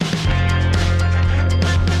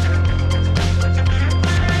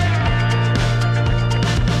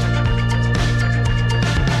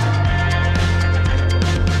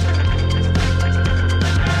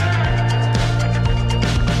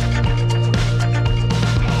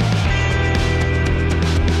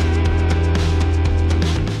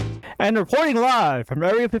And reporting live from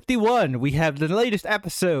Area 51, we have the latest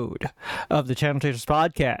episode of the Channel Chasers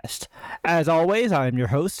podcast. As always, I am your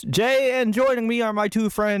host, Jay, and joining me are my two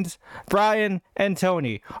friends, Brian and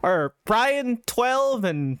Tony. Or Brian 12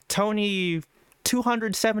 and Tony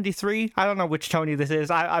 273. I don't know which Tony this is.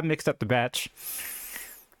 I mixed up the batch.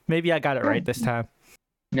 Maybe I got it right this time.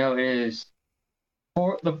 No, it is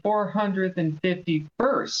the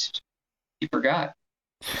 451st. You forgot.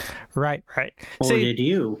 Right. Or did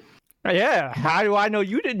you? Yeah, how do I know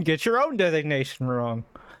you didn't get your own designation wrong?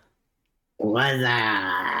 What's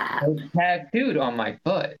that? Tattooed on my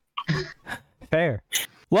foot. Fair.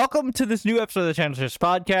 Welcome to this new episode of the Channel Chasers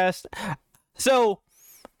podcast. So,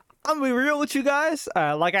 I'm gonna be real with you guys.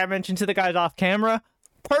 Like I mentioned to the guys off camera,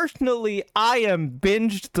 personally, I am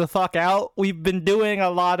binged the fuck out. We've been doing a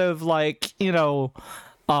lot of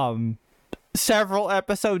several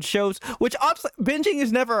episode shows, which honestly, binging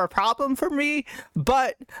is never a problem for me,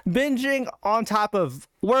 but binging on top of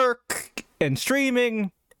work and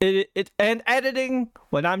streaming and editing,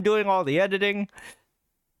 when I'm doing all the editing,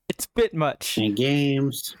 it's a bit much. And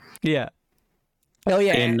games. Yeah. Oh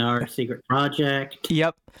yeah. And our secret project.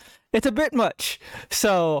 Yep. It's a bit much.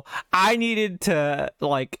 So I needed to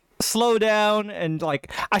slow down and I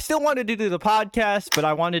still wanted to do the podcast, but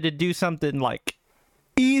I wanted to do something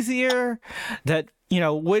easier that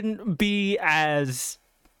wouldn't be as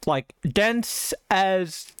dense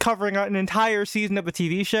as covering an entire season of a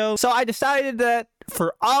TV show. So I decided that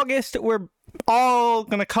for August we're all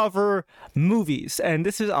gonna cover movies, and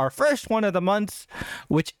this is our first one of the month,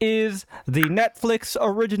 which is the Netflix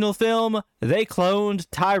original film They Cloned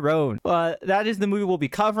Tyrone. That is the movie we'll be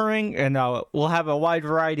covering, and we'll have a wide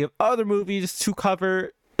variety of other movies to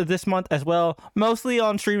cover this month as well, mostly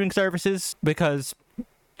on streaming services, because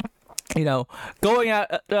going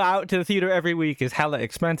out to the theater every week is hella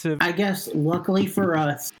expensive. I guess luckily for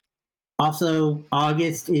us, also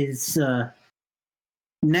August is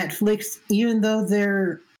Netflix, even though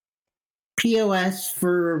they're POS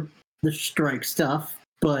for the strike stuff,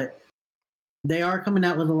 but they are coming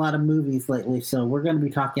out with a lot of movies lately, so we're going to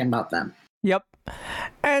be talking about them. Yep.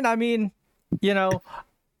 And I mean,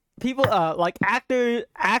 people actors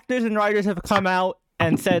and writers have come out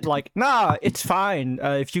and said nah, it's fine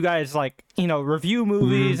if you guys review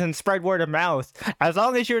movies and spread word of mouth, as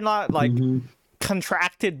long as you're not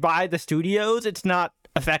contracted by the studios, it's not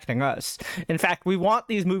affecting us. In fact, we want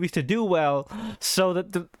these movies to do well so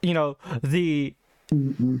that the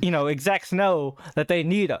execs know that they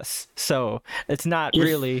need us. So it's not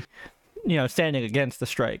really standing against the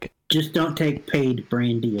strike. Just don't take paid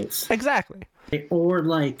brand deals. Exactly. Or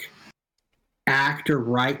act or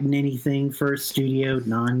write in anything for a studio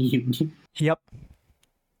non-union. Yep.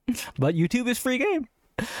 But YouTube is free game.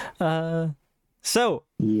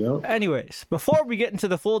 Anyways, before we get into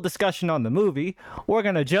the full discussion on the movie, we're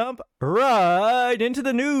gonna jump right into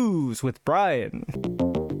the news with Brian.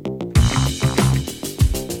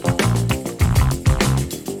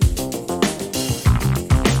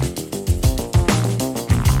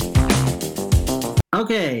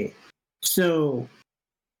 Okay, so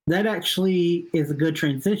that actually is a good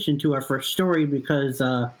transition to our first story, because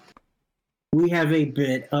we have a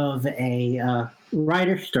bit of a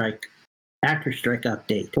writer strike, actor strike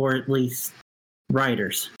update, or at least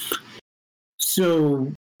writers.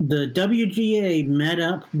 So the WGA met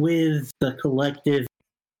up with the collective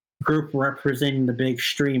group representing the big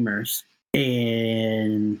streamers,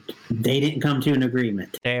 and they didn't come to an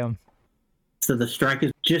agreement. Damn. So the strike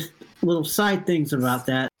is just little side things about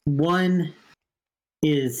that. One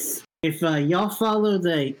is, if y'all follow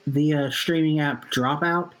the streaming app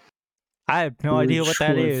Dropout. I have no idea what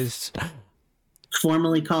that is.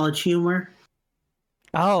 Formerly College Humor.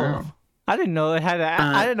 Oh. I didn't know it had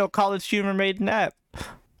I didn't know College Humor made an app.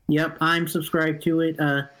 Yep, I'm subscribed to it.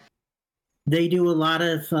 They do a lot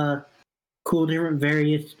of cool different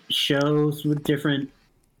various shows with different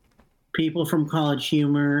people from College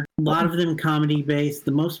Humor. A lot of them comedy based.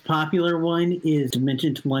 The most popular one is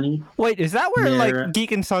Dimension 20. Wait, is that where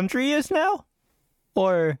Geek and Sundry is now?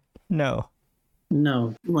 Or no?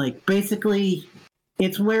 No, basically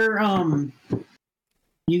it's where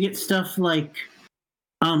you get stuff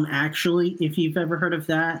Actually, if you've ever heard of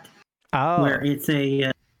that. Oh. Where it's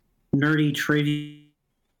a nerdy trivia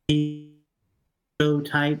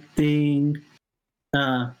type thing.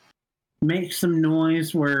 Make Some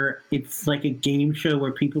Noise, where it's like a game show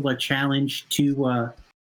where people are challenged to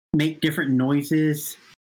make different noises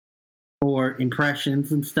or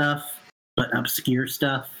impressions and stuff, but obscure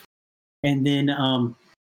stuff. And then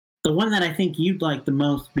the one that I think you'd like the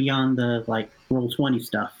most beyond the Roll20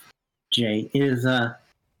 stuff, Jay, is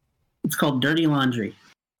it's called Dirty Laundry.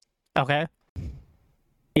 Okay.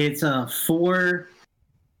 It's four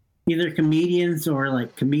either comedians or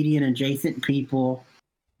like comedian adjacent people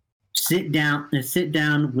sit down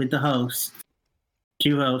with the host,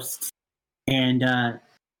 two hosts, and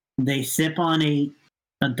they sip on a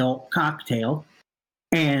adult cocktail,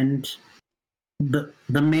 and the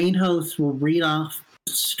main host will read off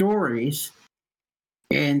stories,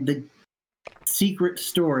 and the secret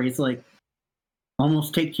stories like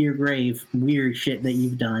almost take to your grave weird shit that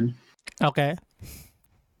you've done, Okay.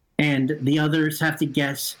 and the others have to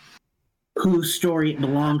guess whose story it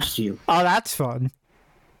belongs to. Oh, that's fun.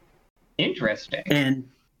 Interesting. And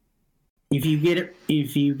if you get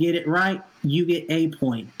it right, you get a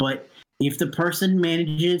point. But if the person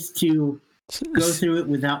manages to go through it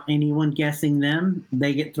without anyone guessing them,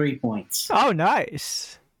 they get 3 points. Oh,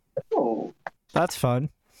 nice. Oh, That's fun.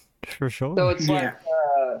 For sure. so it's Yeah.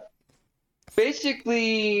 like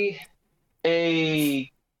basically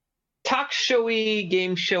a talk showy,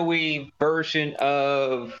 game showy version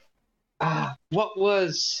of what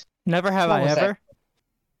was Never have what I was ever.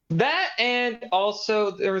 that? And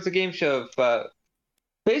also there was a game show of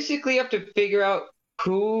basically you have to figure out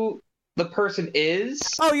who the person is.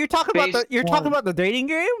 Oh, you're talking about Based talking on- about the dating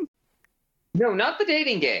game? No, not the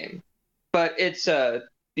dating game, but it's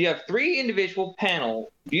you have 3 individual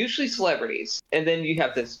panel, usually celebrities, and then you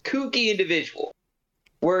have this kooky individual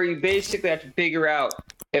where you basically have to figure out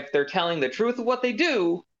if they're telling the truth of what they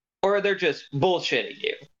do or they're just bullshitting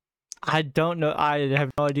you. I don't know. I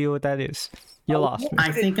have no idea what that is. You lost me.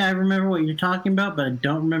 I think I remember what you're talking about, but I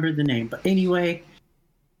don't remember the name. But anyway,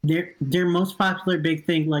 their most popular big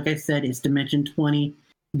thing, like I said, is Dimension 20.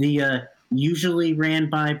 The usually ran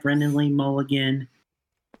by Brendan Lee Mulligan,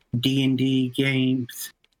 D&D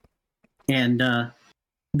games, and the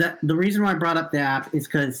reason why I brought up the app is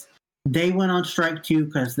because they went on strike too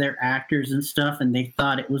because they're actors and stuff, and they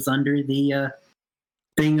thought it was under the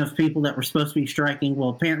thing of people that were supposed to be striking. Well,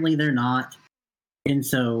 apparently they're not, and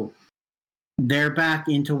so they're back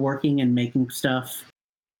into working and making stuff.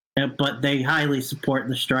 But they highly support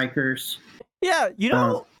the strikers. Yeah,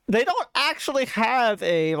 they don't actually have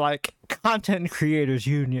a like content creators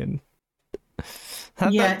union. It's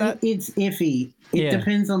iffy. It Yeah.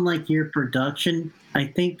 depends on like your production, I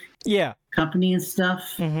think, Yeah. company and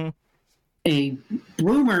stuff. Mm-hmm. A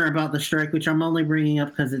rumor about the strike, which I'm only bringing up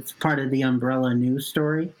because it's part of the Umbrella news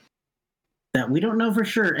story, that we don't know for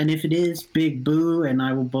sure. And if it is, big boo, and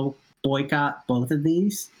I will boycott both of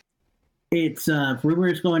these. It's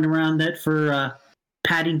rumors going around that for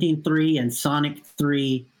Paddington 3 and Sonic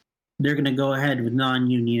 3, they're going to go ahead with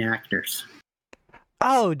non-union actors.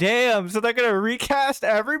 Oh, damn. So they're going to recast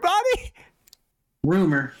everybody?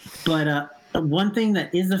 Rumor. But one thing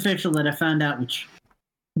that is official that I found out, which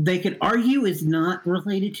they could argue is not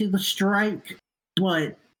related to the strike,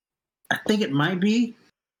 but I think it might be,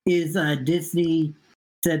 is Disney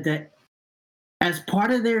said that as part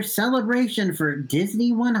of their celebration for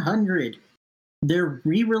Disney 100, they're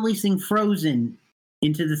re-releasing Frozen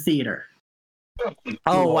into the theater.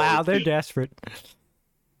 Oh, wow. They're desperate.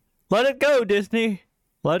 Let it go, Disney.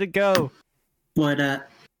 Let it go. But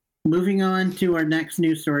moving on to our next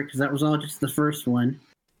news story, because that was all just the first one.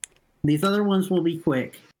 These other ones will be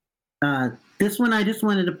quick. This one I just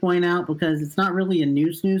wanted to point out because it's not really a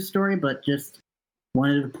news story, but just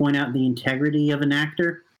wanted to point out the integrity of an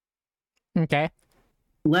actor. Okay.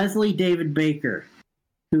 Leslie David Baker,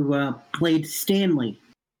 who played Stanley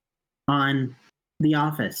on The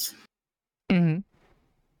Office. Mm-hmm.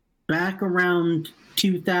 Back around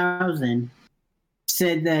 2000,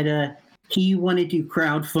 said that he wanted to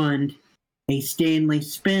crowdfund a Stanley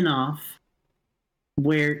spinoff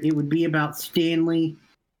where it would be about Stanley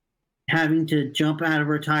having to jump out of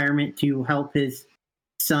retirement to help his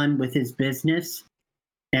son with his business.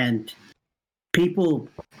 And people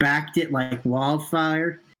backed it like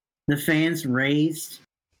wildfire. The fans raised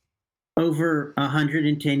over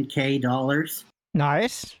 $110K.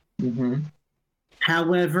 Nice. Mm-hmm.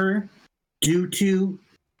 However, due to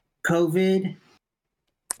COVID,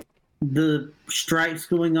 the strikes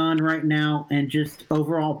going on right now, and just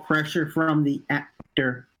overall pressure from the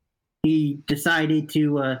actor, he decided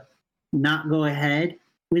to not go ahead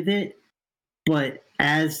with it. But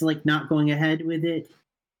as like not going ahead with it,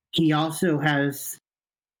 he also has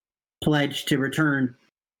pledged to return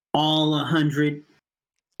all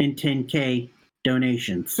 110K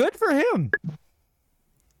donations. Good for him.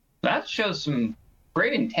 That shows some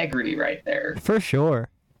great integrity right there. For sure.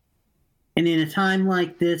 And in a time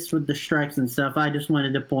like this with the strikes and stuff, I just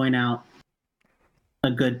wanted to point out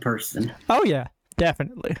a good person. Oh, yeah.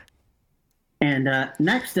 Definitely. And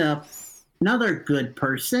next up, another good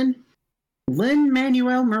person,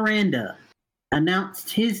 Lin-Manuel Miranda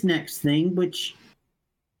announced his next thing, which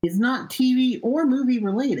is not TV or movie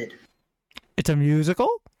related. It's a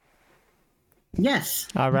musical? Yes.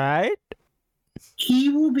 All right. He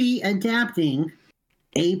will be adapting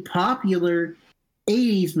a popular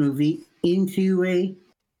 80s movie into a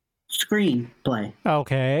screenplay.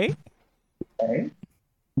 Okay. Okay.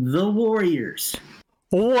 The Warriors.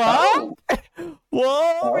 What? Oh.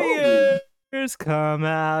 Warriors, come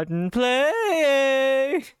out and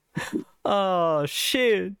play. Oh,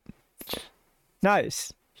 shit.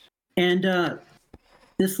 Nice. And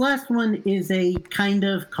this last one is a kind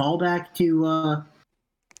of callback to a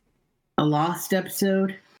Lost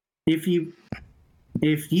episode. If you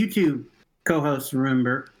two co-hosts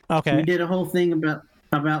remember, we Okay. did a whole thing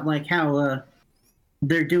about like how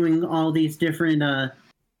they're doing all these different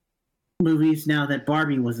movies now that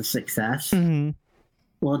Barbie was a success. Mm-hmm.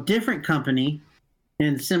 Well, a different company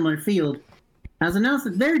in a similar field has announced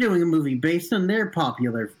that they're doing a movie based on their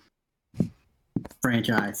popular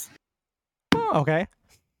franchise. Okay.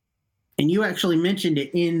 And you actually mentioned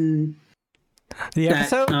it in The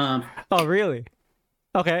that episode? Oh, really?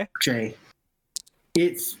 Okay. Jay.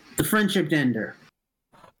 It's The Friendship Ender.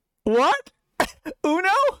 What? Uno?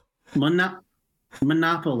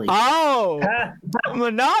 Monopoly. Oh,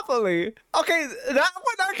 Monopoly. Okay, that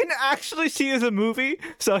one I can actually see as a movie.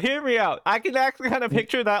 So hear me out. I can actually kind of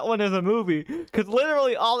picture that one as a movie because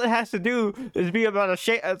literally all it has to do is be about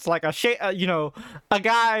it's like a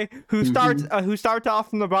guy who starts off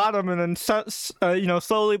from the bottom and then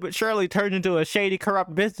slowly but surely turns into a shady,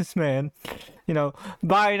 corrupt businessman.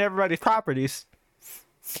 Buying everybody's properties.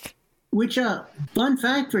 Which, fun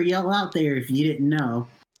fact for y'all out there if you didn't know,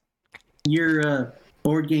 your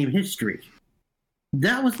board game history.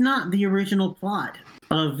 That was not the original plot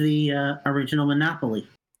of the original Monopoly.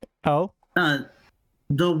 Oh.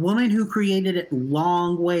 The woman who created it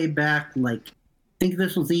long way back, like, I think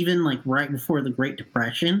this was even like right before the Great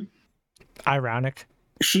Depression. Ironic.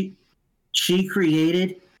 She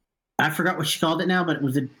created, I forgot what she called it now, but it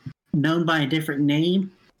was known by a different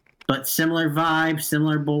name, but similar vibe,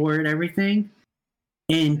 similar board, everything.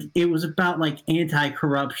 And it was about like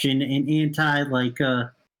anti-corruption and anti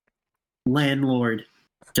landlord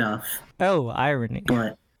stuff. Oh, irony.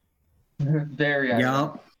 But Very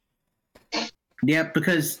yup. Yep,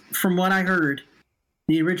 because from what I heard,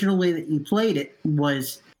 the original way that you played it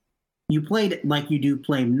was you played it like you do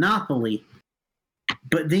play Monopoly,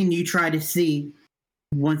 but then you try to see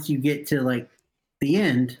once you get to like the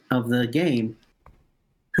end of the game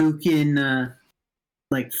who can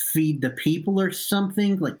like feed the people or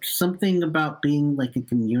something, like something about being like a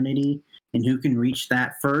community and who can reach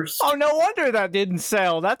that first. Oh, no wonder that didn't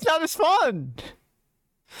sell. That's not as fun.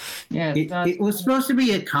 Yeah, It was supposed to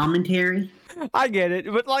be a commentary. I get it,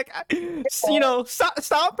 but like,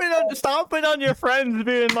 stomping on your friends,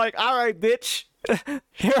 being like, "All right, bitch,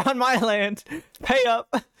 you're on my land, pay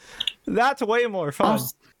up." That's way more fun.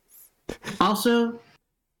 Also,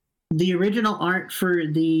 the original art for a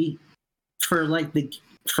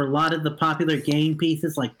lot of the popular game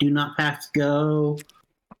pieces, like Do Not Pass Go,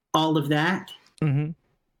 all of that, Mm-hmm.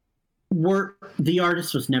 the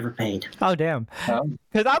artist was never paid. Oh, damn.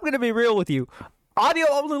 Because I'm going to be real with you.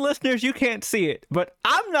 Audio-only listeners, you can't see it, but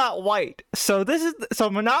I'm not white. So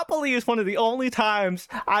Monopoly is one of the only times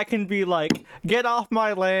I can be like, get off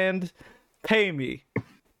my land, pay me.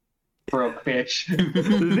 broke bitch.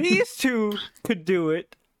 These two could do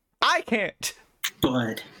it. I can't.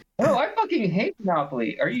 But Oh, I fucking hate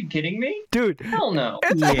Monopoly. Are you kidding me? Dude, Hell no.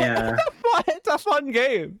 yeah, it's a fun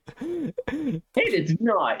game. It's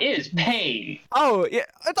not. It is pain. Oh, yeah.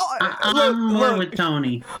 I'm more with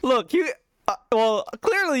Tony. Look, well,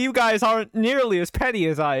 clearly you guys aren't nearly as petty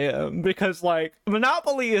as I am, because, like,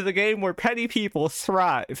 Monopoly is a game where petty people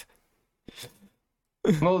thrive.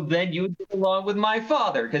 Well, then you would get along with my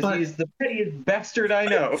father, because he's the pettiest bastard I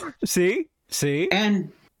know. See?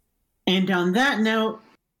 And on that note,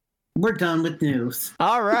 we're done with news.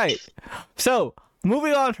 All right. So,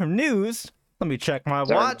 moving on from news, let me check my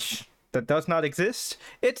watch. That does not exist.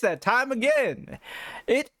 It's that time again.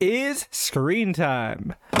 It is screen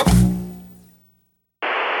time.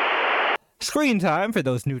 Screen time, for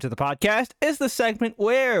those new to the podcast, is the segment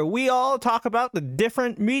where we all talk about the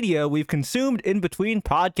different media we've consumed in between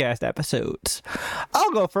podcast episodes.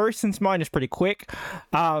 I'll go first since mine is pretty quick.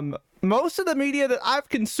 Most of the media that I've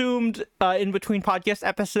consumed in between podcast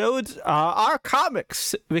episodes are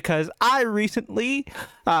comics, because I recently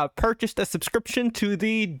purchased a subscription to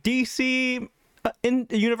the DC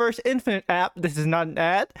Universe Infinite app. This is not an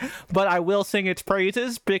ad, but I will sing its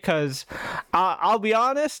praises because I'll be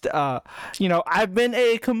honest, I've been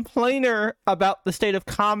a complainer about the state of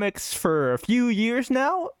comics for a few years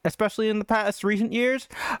now, especially in the past recent years,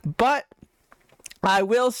 but I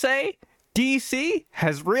will say DC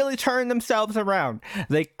has really turned themselves around.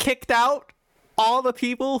 They kicked out all the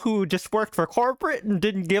people who just worked for corporate and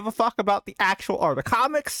didn't give a fuck about the actual art of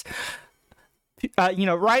comics.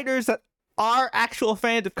 Writers that are actual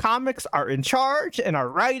fans of comics are in charge and are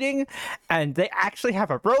writing, and they actually have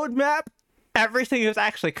a roadmap. Everything is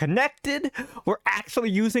actually connected. We're actually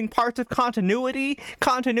using parts of continuity.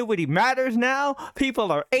 Continuity matters now.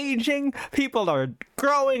 People are aging. People are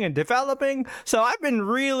growing and developing. So I've been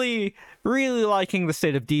really, really liking the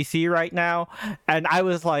state of DC right now. And I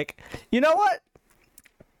was like, you know what?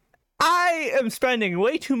 I am spending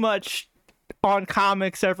way too much on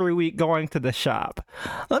comics every week going to the shop.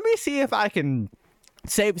 Let me see if I can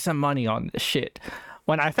save some money on this shit.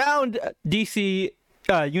 When I found DC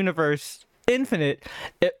Universe Infinite,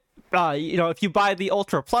 if you buy the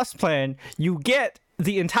Ultra Plus plan, you get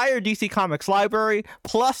the entire DC Comics library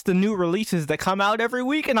plus the new releases that come out every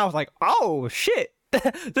week, and I was like, oh shit,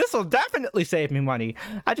 this will definitely save me money.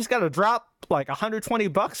 I just gotta drop like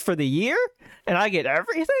 $120 for the year and I get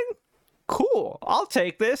everything? Cool, I'll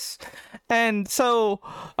take this. And so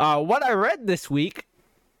what I read this week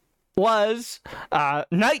was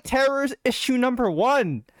Night Terrors issue number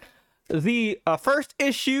 1, the first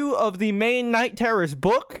issue of the main Night Terrors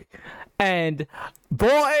book, and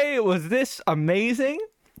boy was this amazing.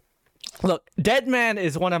 Look, Deadman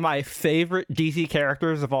is one of my favorite DC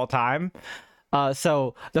characters of all time.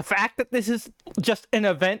 So the fact that this is just an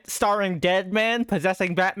event starring Deadman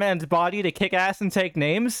possessing Batman's body to kick ass and take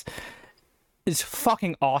names is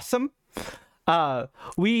fucking awesome.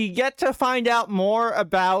 We get to find out more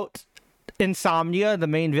about Insomnia, the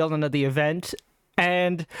main villain of the event,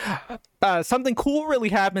 and something cool really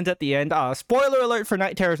happens at the end. Spoiler alert for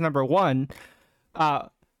Night Terrors number 1.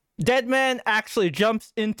 Deadman actually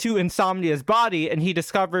jumps into Insomnia's body, and he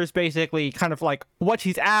discovers basically kind of like what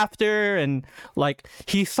he's after, and like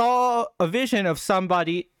he saw a vision of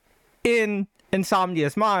somebody in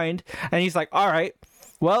Insomnia's mind, and he's like, all right,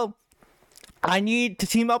 well, I need to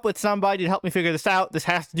team up with somebody to help me figure this out. This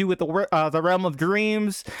has to do with the realm of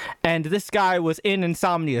dreams, and this guy was in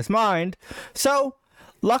Insomnia's mind. So,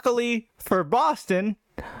 luckily for Boston,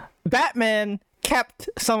 Batman kept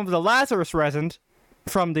some of the Lazarus resin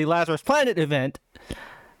from the Lazarus Planet event,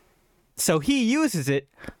 so he uses it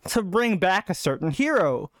to bring back a certain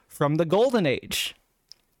hero from the Golden Age.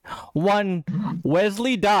 One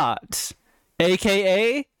Wesley Dodds,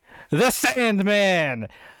 aka the Sandman.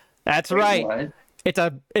 That's right. What?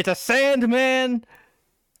 It's a Sandman,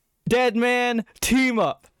 Deadman team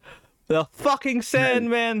up. The fucking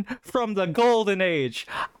Sandman from the Golden Age.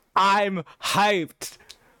 I'm hyped.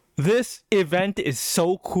 This event is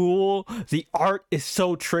so cool. The art is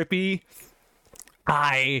so trippy.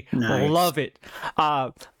 I love it.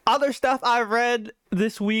 Other stuff I read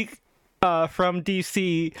this week from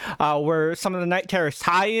DC were some of the Night Terrors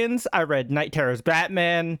tie-ins. I read Night Terrors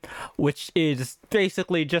Batman, which is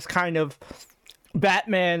basically just kind of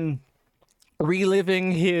Batman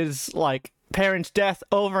reliving his like parents' death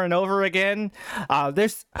over and over again.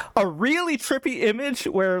 There's a really trippy image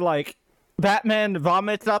where like Batman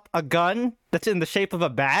vomits up a gun that's in the shape of a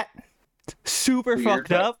bat. Super Weird,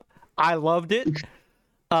 fucked up. I loved it.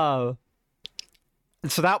 So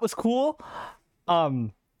that was cool.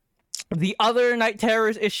 The other Night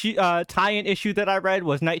Terrors issue, tie-in issue that I read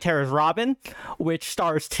was Night Terrors Robin, which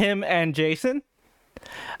stars Tim and Jason.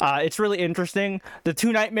 It's really interesting. The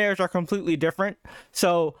two nightmares are completely different.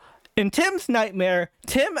 So in Tim's nightmare,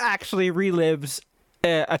 Tim actually relives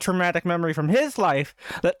a traumatic memory from his life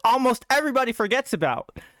that almost everybody forgets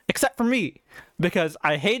about, except for me, because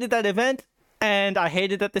I hated that event and I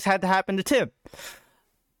hated that this had to happen to Tim.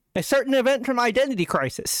 A certain event from Identity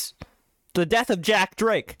Crisis, the death of Jack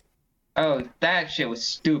Drake. Oh, that shit was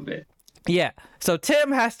stupid. Yeah, so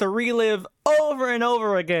Tim has to relive over and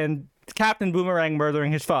over again Captain Boomerang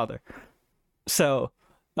murdering his father. So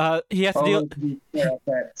he has to deal. At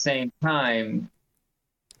that same time,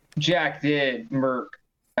 Jack did murk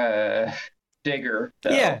Digger.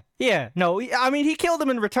 Though. Yeah. No, I mean, he killed him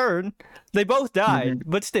in return. They both died,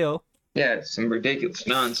 but still. Yeah, some ridiculous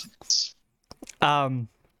nonsense.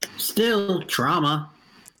 Still trauma.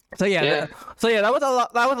 So yeah. That was a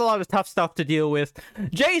lot. That was a lot of tough stuff to deal with.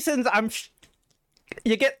 Jason's,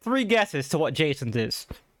 you get 3 guesses to what Jason's is.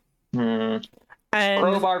 And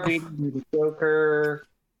Crowbar beating the Joker,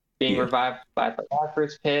 being revived by the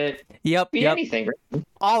Lazarus Pit. Yep. Anything.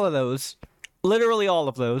 All of those. literally all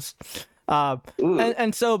of those.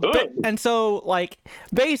 And so like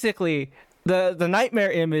basically the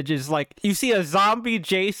nightmare image is like you see a zombie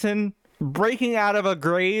Jason breaking out of a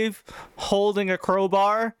grave holding a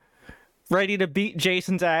crowbar ready to beat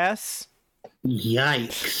Jason's ass.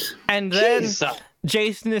 Yikes. And then Jesus.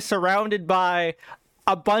 Jason is surrounded by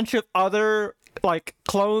a bunch of other like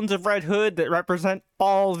clones of Red Hood that represent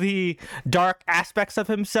all the dark aspects of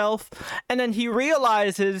himself. And then he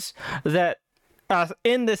realizes that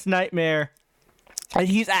in this nightmare,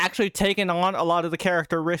 he's actually taken on a lot of the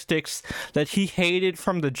characteristics that he hated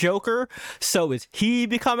from the Joker. So is he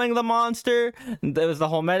becoming the monster? That was the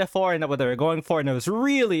whole metaphor and what they were going for, and it was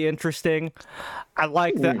really interesting. I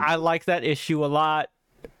like that. I like that issue a lot.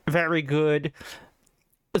 Very good.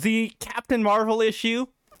 The Captain Marvel issue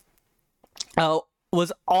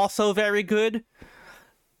was also very good.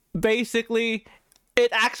 Basically, it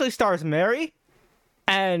actually stars Mary,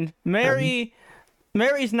 and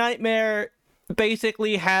Mary's nightmare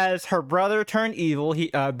basically has her brother turn evil.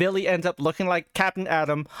 Billy ends up looking like Captain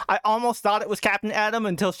Atom. I almost thought it was Captain Atom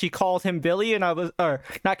until she called him Billy, and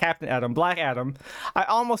not Captain Atom, Black Adam. I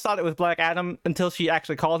almost thought it was Black Adam until she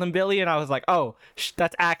actually called him Billy, and I was like, oh,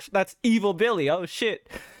 that's evil Billy. Oh shit.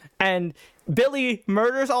 And Billy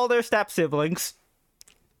murders all their step siblings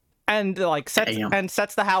and like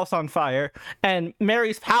sets the house on fire, and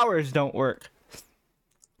Mary's powers don't work.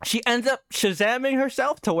 She ends up Shazamming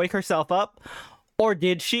herself to wake herself up. Or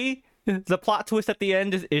did she? The plot twist at the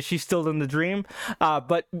end is she still in the dream?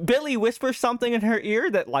 But Billy whispers something in her ear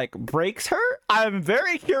that, like, breaks her. I'm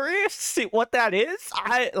very curious to see what that is.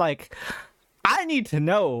 I need to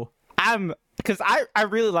know. Because I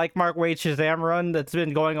really like Mark Waid's Shazam run that's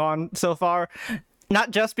been going on so far. Not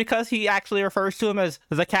just because he actually refers to him as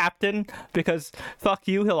the Captain, because fuck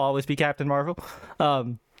you, he'll always be Captain Marvel.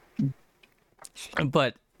 But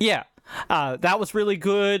yeah, that was really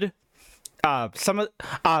good. Another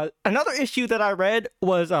issue that I read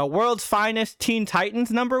was World's Finest Teen Titans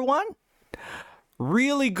 #1.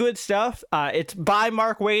 Really good stuff. It's by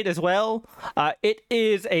Mark Waid as well. It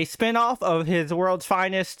is a spin-off of his World's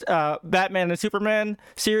Finest Batman and Superman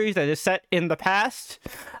series that is set in the past.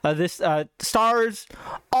 This stars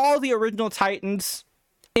all the original Titans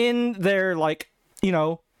in their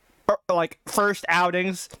first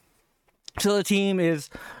outings. So the team is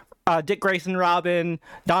Dick Grayson Robin,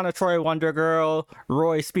 Donna Troy Wonder Girl,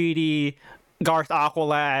 Roy Speedy, Garth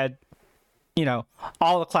Aqualad,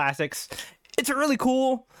 all the classics. It's really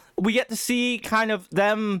cool. We get to see kind of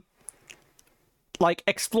them like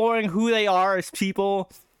exploring who they are as people,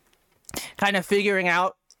 kind of figuring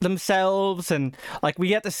out themselves, and like we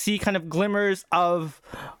get to see kind of glimmers of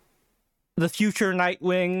the future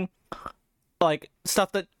Nightwing, like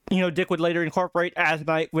stuff that Dick would later incorporate as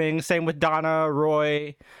Nightwing. Same with Donna,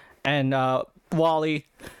 Roy, and Wally.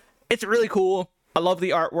 It's really cool. I love the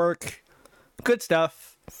artwork. Good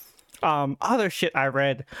stuff. Other shit I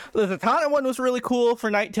read. The Zatanna one was really cool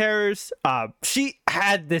for Night Terrors. She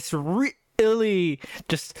had this really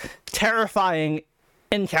just terrifying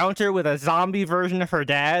encounter with a zombie version of her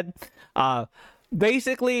dad.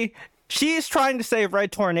 Basically, she's trying to save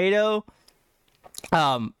Red Tornado.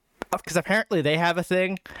 Because apparently they have a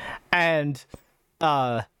thing, and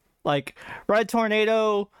Red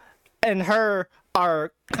Tornado and her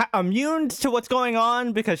are immune to what's going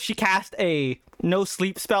on because she cast a no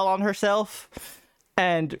sleep spell on herself,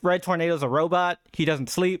 and Red Tornado's a robot. He doesn't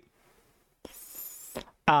sleep.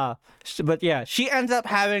 But yeah, she ends up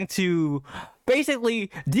having to basically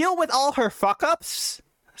deal with all her fuck ups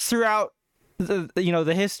throughout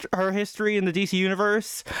her history in the DC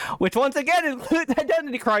universe, which once again includes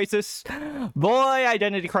Identity Crisis. Boy,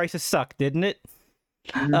 Identity Crisis sucked, didn't it?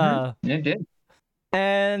 It did.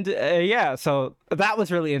 And yeah, so that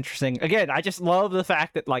was really interesting. Again, I just love the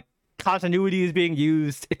fact that like continuity is being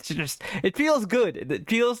used. It feels good. It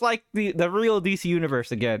feels like the real DC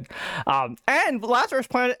universe again. And Lazarus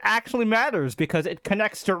Planet actually matters because it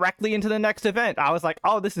connects directly into the next event. I was like,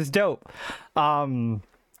 oh, this is dope.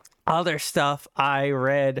 Other stuff I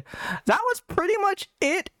read, that was pretty much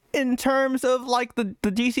it in terms of like the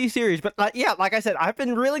DC series. But yeah, like I said, I've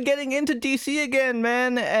been really getting into DC again,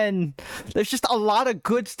 man, and there's just a lot of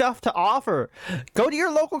good stuff to offer. Go to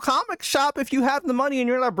your local comic shop if you have the money and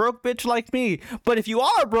you're not a broke bitch like me. But if you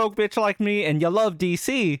are a broke bitch like me and you love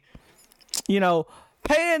DC,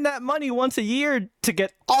 paying that money once a year to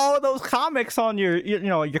get all of those comics on your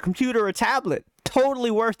computer or tablet, totally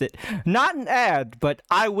worth it. Not an ad, but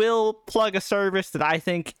I will plug a service that I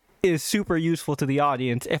think is super useful to the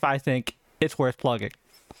audience if I think it's worth plugging.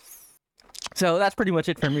 So that's pretty much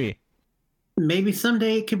it for me. Maybe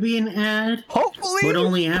someday it could be an ad. Hopefully But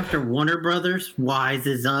only after Warner Brothers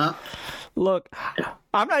wises up. Look,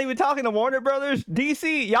 I'm not even talking to Warner Brothers.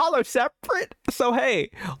 DC, y'all are separate. So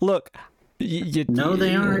hey, look. No,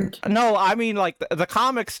 they aren't. No, I mean like the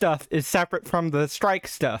comic stuff is separate from the strike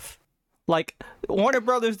stuff. Like Warner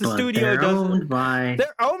Brothers, the studio doesn't.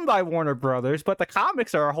 They're owned by Warner Brothers, but the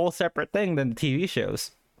comics are a whole separate thing than the TV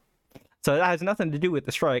shows. So that has nothing to do with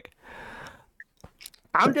the strike.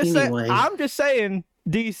 I'm just saying,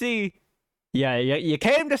 DC. Yeah, you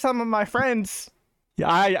came to some of my friends.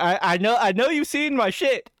 I know you've seen my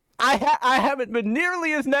shit. I haven't been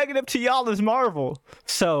nearly as negative to y'all as Marvel.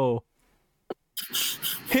 So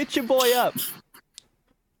hit your boy up.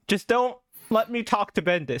 Just don't let me talk to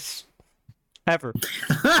Bendis. Ever.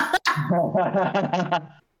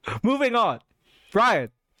 Moving on. Brian,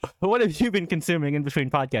 what have you been consuming in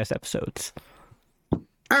between podcast episodes?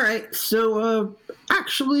 All right, so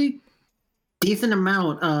actually, decent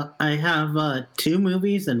amount. I have 2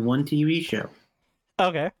 movies and 1 TV show.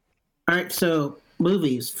 Okay. All right, so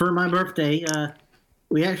movies. For my birthday,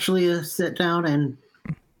 we actually sat down and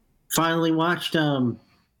finally watched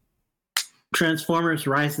Transformers: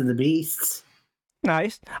 Rise of the Beasts.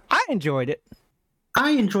 Nice. I enjoyed it.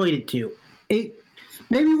 I enjoyed it too. It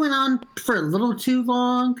maybe went on for a little too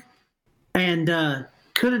long, and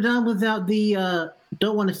could have done without the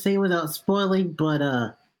don't want to say without spoiling, but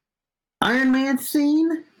Iron Man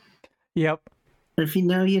scene. Yep. If you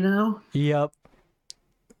know, you know. Yep.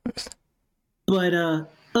 But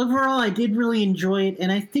overall, I did really enjoy it,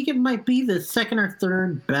 and I think it might be the second or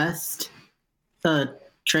third best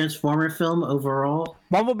Transformer film overall.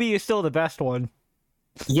 Bumblebee is still the best one.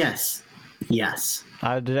 Yes. Yes.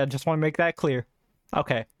 I just want to make that clear.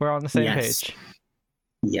 Okay, we're on the same page.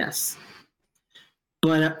 Yes.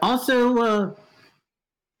 But also,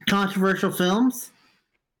 controversial films.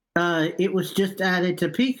 It was just added to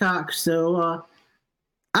Peacock, so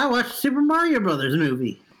I watched Super Mario Brothers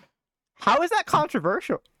movie. How is that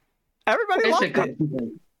controversial? Everybody loved it.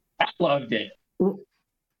 I loved it.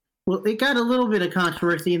 Well, it got a little bit of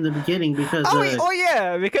controversy in the beginning because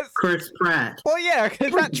because Chris Pratt. Well, yeah,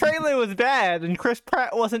 because that trailer was bad, and Chris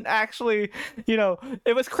Pratt wasn't actually,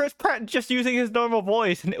 it was Chris Pratt just using his normal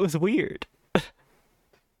voice, and it was weird.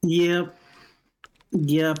 Yep,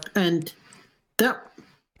 and that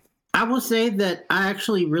I will say that I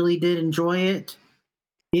actually really did enjoy it.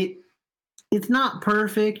 It's not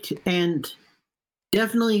perfect, and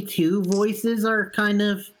definitely 2 voices are kind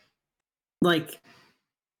of like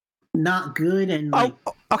not good and like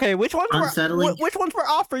okay. Which ones unsettling. Which ones were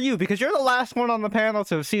off for you? Because you're the last one on the panel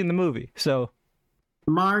to have seen the movie. So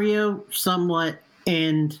Mario, somewhat,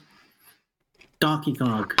 and Donkey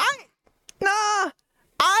Kong.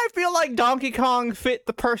 I feel like Donkey Kong fit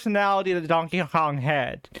the personality that Donkey Kong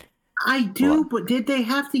had. I do, but did they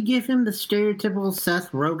have to give him the stereotypical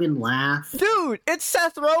Seth Rogen laugh? Dude, it's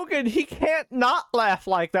Seth Rogen. He can't not laugh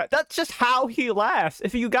like that. That's just how he laughs.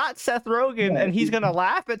 If you got Seth Rogen and he's going to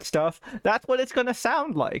laugh at stuff, that's what it's going to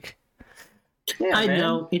sound like. Yeah, I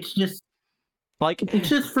know. It's just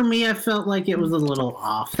for me, I felt like it was a little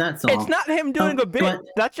off. That's all. It's not him doing a bit.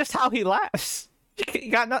 That's just how he laughs.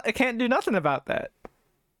 I can't do nothing about that.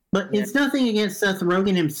 But it's nothing against Seth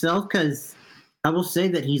Rogen himself, because I will say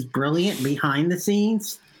that he's brilliant behind the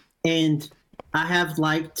scenes, and I have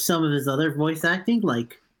liked some of his other voice acting.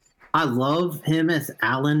 Like, I love him as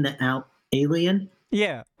Alan the Alien.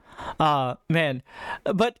 Yeah. Man.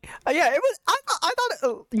 But, yeah, it was, I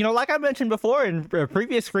thought, like I mentioned before in a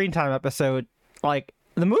previous Screen Time episode, like,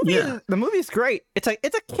 the movie's great. It's a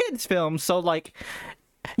kid's film, so, like,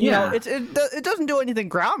 you know, it doesn't do anything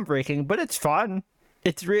groundbreaking, but it's fun.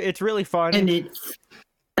 It's really fun.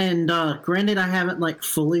 And granted, I haven't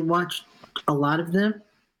fully watched a lot of them,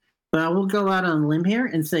 but I will go out on a limb here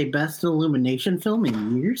and say best Illumination film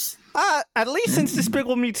in years. At least since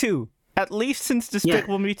Despicable Me 2.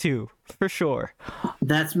 Me 2, for sure.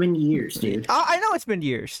 That's been years, dude. I know it's been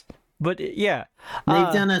years, but yeah.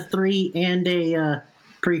 They've done a 3 and a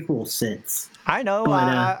prequel since. I know.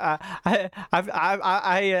 But,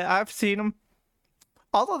 I've seen them.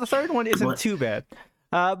 Although the third one isn't too bad.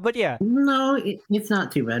 But yeah. No, it's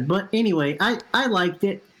not too bad. But anyway, I liked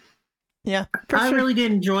it. Yeah, I really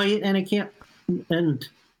did enjoy it, and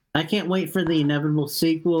I can't wait for the inevitable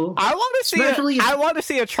sequel. I want to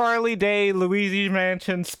see a Charlie Day Luigi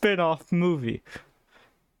Mansion spin-off movie.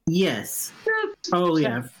 Yes. Oh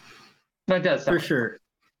yeah. That does for sure.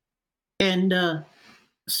 And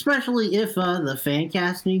especially if the fan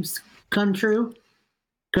castings come true,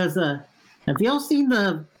 because have y'all seen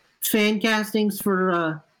the fan castings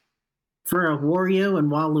for Wario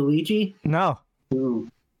and Waluigi? No. Ooh.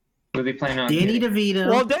 Who they plan on Danny getting? DeVito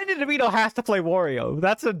Well, Danny DeVito has to play Wario.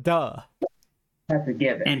 That's a duh. That's a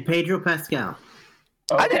given. and Pedro Pascal.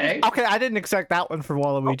 Okay. I didn't expect that one for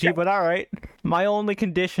Waluigi, Okay. but all right. My only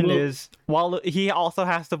condition Well- is he also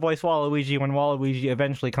has to voice Waluigi when Waluigi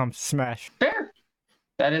eventually comes to Smash. Fair.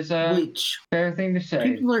 That is a Which fair thing to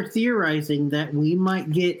say. people are theorizing that we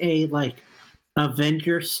might get a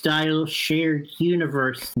Avenger style shared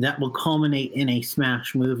universe that will culminate in a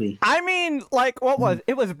Smash movie. I mean, like, what was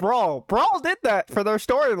it? Was Brawl? Brawl did that for their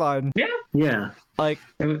storyline. Yeah. Like,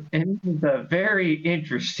 It was very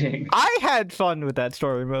interesting. I had fun with that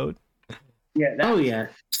story mode. Yeah. Oh yeah.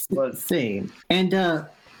 Was- Same. And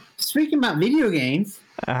speaking about video games,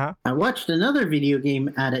 Uh-huh. I watched another video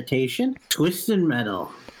game adaptation, Twisted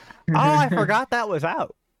Metal. Oh, I forgot that was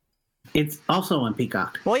out. It's also on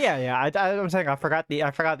Peacock. Well, yeah. I'm saying I forgot the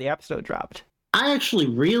episode dropped. I actually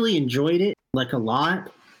really enjoyed it, a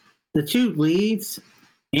lot. The two leads,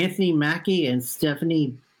 Anthony Mackie and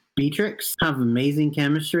Stephanie Beatrix, have amazing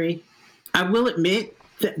chemistry. I will admit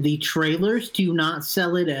that the trailers do not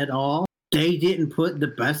sell it at all. They didn't put the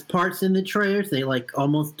best parts in the trailers. They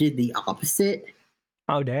almost did the opposite.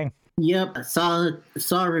 Oh, dang. Yep, I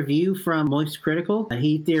saw a review from Moist Critical.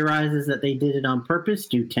 He theorizes that they did it on purpose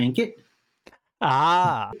to tank it.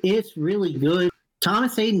 Ah. It's really good.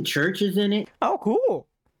 Thomas Hayden Church is in it. Oh, cool.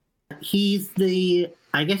 He's the,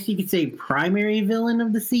 I guess you could say, primary villain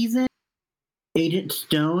of the season. Agent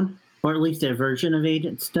Stone, or at least a version of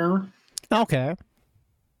Agent Stone, Okay.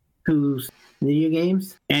 who's video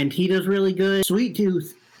games. And he does really good. Sweet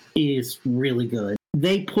Tooth is really good.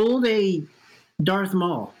 They pulled a Darth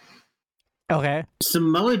Maul. Okay.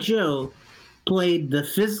 Samoa Joe played the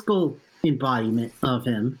physical embodiment of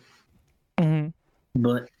him, hmm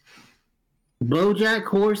but BoJack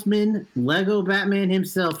Horseman, Lego Batman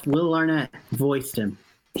himself, Will Arnett, voiced him.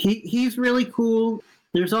 He's really cool.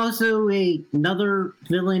 There's also another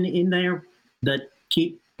villain in there that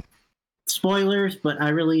keep spoilers, but I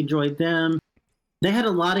really enjoyed them. They had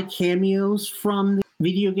a lot of cameos from the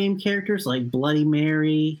video game characters like Bloody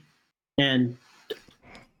Mary and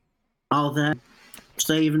all that.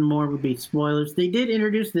 Say even more would be spoilers. They did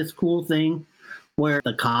introduce this cool thing where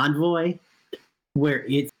the convoy, where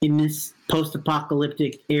it's in this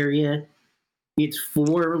post-apocalyptic area, it's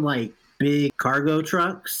 4 big cargo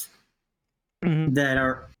trucks hmm that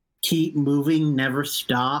keep moving, never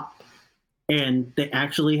stop, and they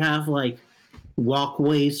actually have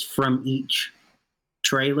walkways from each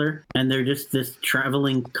trailer, and they're just this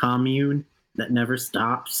traveling commune that never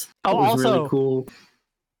stops. Oh, It was also- really cool.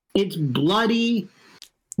 It's bloody.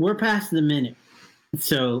 We're past the minute,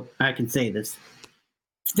 so I can say this.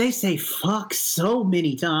 They say fuck so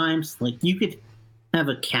many times. You could have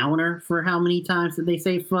a counter for how many times that they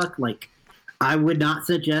say fuck. I would not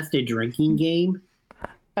suggest a drinking game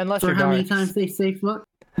Unless for you're how many Darth. times they say fuck.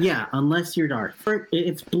 Yeah, unless you're Darth.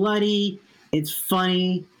 It's bloody. It's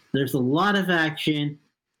funny. There's a lot of action.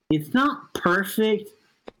 It's not perfect,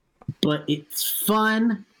 but it's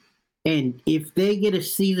fun. And if they get a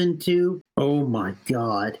season 2, oh my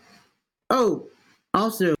god. Oh,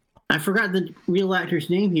 also, I forgot the real actor's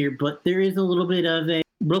name here, but there is a little bit of a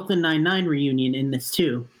Brooklyn Nine-Nine reunion in this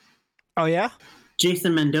too. Oh, yeah?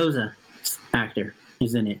 Jason Mendoza, actor,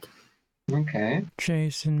 is in it. Okay.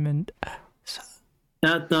 Jason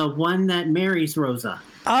The one that marries Rosa.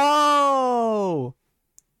 Oh!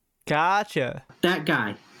 Gotcha. That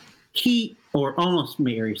guy. Or almost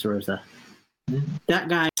marries Rosa. That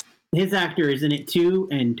guy, his actor is in it too,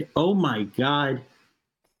 and oh my god,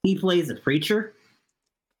 he plays a preacher.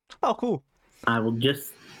 Oh, cool. I will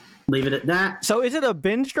just leave it at that. So is it a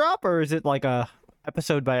binge drop or is it like a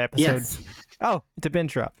episode by episode? Yes, Oh, it's a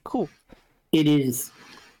binge drop. Cool. it is.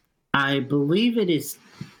 I believe it is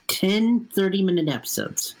 10 30-minute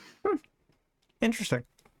episodes. Interesting.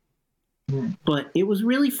 But it was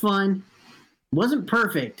really fun. Wasn't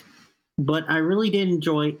perfect, but I really did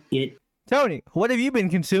enjoy it. Tony, what have you been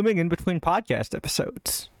consuming in between podcast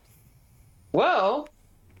episodes? Well,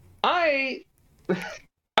 I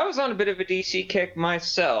was on a bit of a DC kick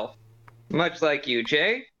myself, much like you,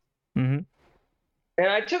 Jay. Mm-hmm. And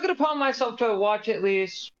I took it upon myself to watch at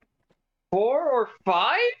least 4 or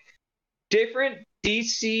 5 different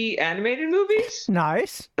DC animated movies.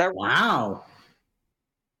 Nice. Wow.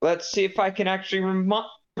 Let's see if I can actually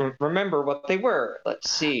remember what they were. Let's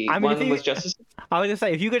see. I mean, One if of them you- was Justice. I was gonna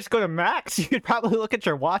say, if you could just go to Max, you could probably look at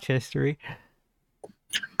your watch history.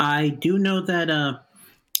 I do know that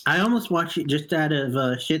I almost watched it just out of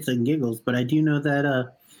shits and giggles, but I do know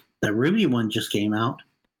that the Ruby one just came out.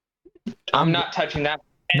 I'm not touching that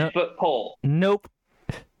No. 10-foot pole. Nope.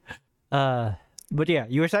 But yeah,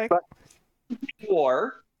 you were saying?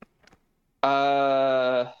 War.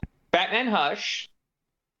 Batman Hush,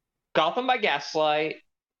 Gotham by Gaslight.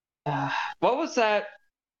 What was that?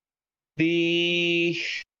 The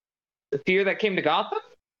Fear That Came to Gotham?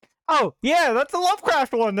 Oh, yeah, that's the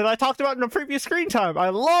Lovecraft one that I talked about in the previous screen time. I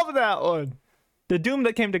love that one. The Doom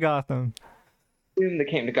That Came to Gotham. Doom That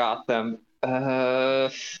Came to Gotham.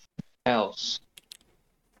 Else.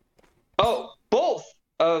 Oh, both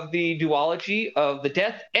of the duology of the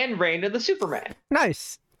Death and Reign of the Superman.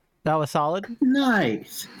 Nice. That was solid.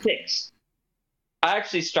 Nice. 6. I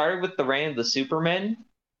actually started with the Reign of the Superman.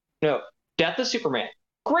 No, Death of Superman.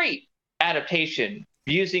 Great adaptation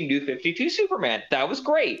using New 52 Superman. That was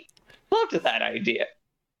great. Loved that idea.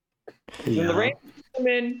 Yeah. And the Reign of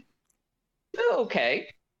Superman, okay.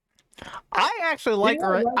 I actually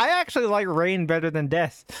like Rain better than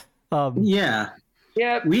Death. Yeah.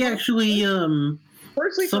 Yeah. We actually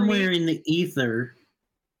Personally, somewhere in the ether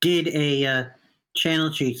did a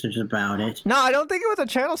Channel Chasers about it. No, I don't think it was a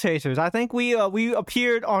Channel Chasers. I think we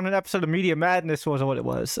appeared on an episode of Media Madness was what it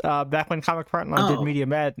was. Back when Comic Frontline did Media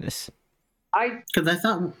Madness. Because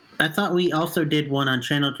I thought we also did one on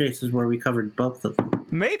Channel Chasers where we covered both of them.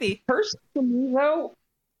 Maybe. Personally, though,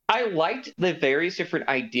 I liked the various different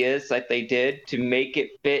ideas that they did to make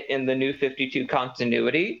it fit in the New 52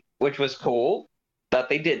 continuity, which was cool that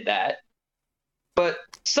they did that. But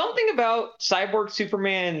something about Cyborg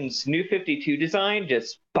Superman's New 52 design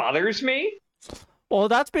just bothers me. Well,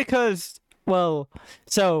 that's because,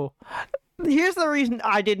 so here's the reason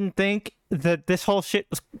I didn't think that this whole shit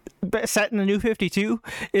was set in the New 52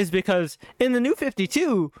 is because in the New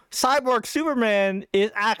 52, Cyborg Superman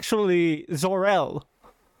is actually Zor-El.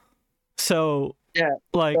 So, yeah,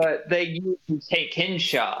 like, but they used Hank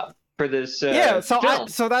Henshaw for this so film.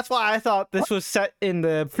 so that's why I thought this was set in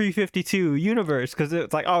the pre-52 universe, because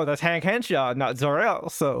it's like, oh, that's Hank Henshaw, not Zor-El,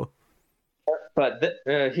 so. But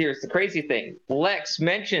here's the crazy thing. Lex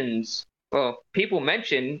mentions, people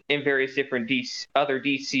mention in various different other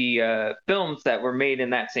DC films that were made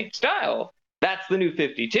in that same style. That's the New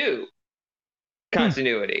 52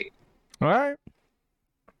 continuity. All right.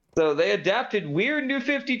 So they adapted weird New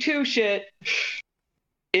 52 shit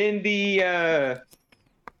in the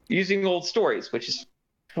using old stories, which is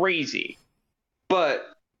crazy.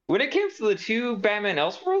 But when it comes to the two Batman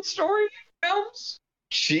Elseworld story films,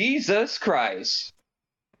 Jesus Christ.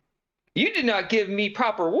 You did not give me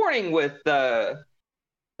proper warning with the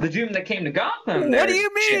Doom That Came to Gotham. What do you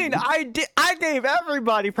mean? I gave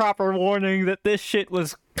everybody proper warning that this shit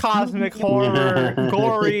was cosmic horror,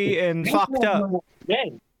 gory, and fucked up.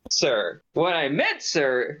 Sir, what I meant,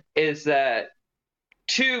 sir, is that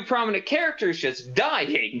two prominent characters just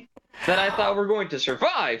dying that I thought were going to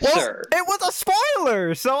survive, sir. It was a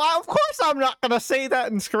spoiler, so of course I'm not going to say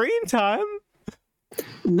that in screen time.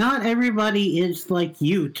 Not everybody is like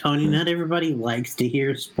you, Tony. Not everybody likes to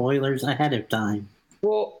hear spoilers ahead of time.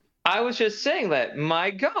 Well, I was just saying that,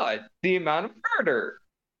 my God, the amount of murder.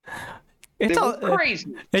 It's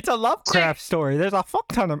crazy. It's a Lovecraft story. There's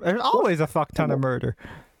always a fuck ton of murder.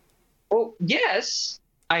 Well, yes,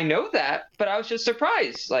 I know that, but I was just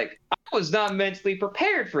surprised. Like, I was not mentally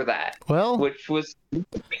prepared for that. Well, which was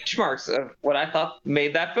benchmarks of what I thought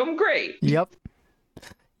made that film great. Yep.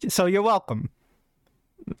 So you're welcome.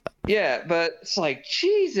 Yeah, but it's like,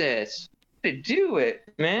 Jesus, to do it,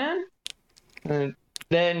 man.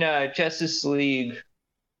 Then Justice League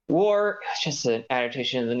War, just an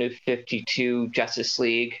adaptation of the New 52 Justice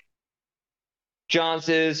League.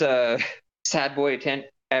 Johns' sad boy attempt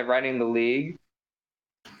at writing the League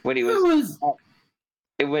when he was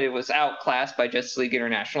when it was outclassed by Justice League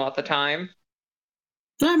International at the time.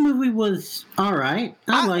 That movie was all right.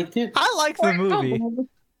 I liked it. I liked the movie.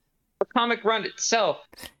 The comic run itself,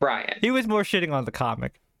 Brian. He was more shitting on the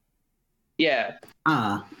comic. Yeah.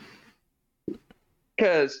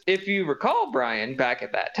 Because if you recall, Brian, back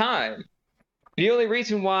at that time, the only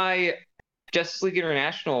reason why Justice League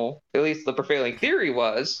International, at least the prevailing theory,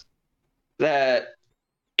 was that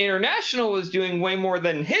International was doing way more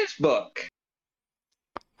than his book.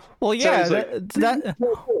 Well, yeah,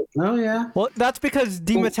 oh yeah. Well, that's because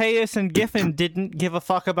DeMatteis and Giffen didn't give a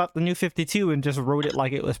fuck about the New 52 and just wrote it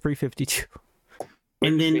like it was pre-52.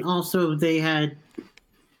 And then also they had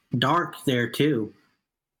Dark there too,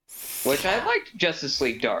 which I liked. Justice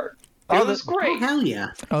League Dark. It was great. Oh hell yeah!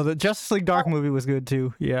 Oh, the Justice League Dark movie was good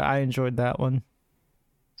too. Yeah, I enjoyed that one.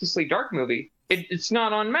 Justice League Dark movie. It's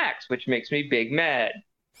not on Max, which makes me big mad.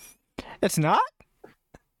 It's not?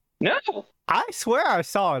 No. I swear I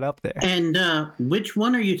saw it up there. And which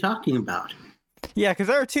one are you talking about? Yeah, because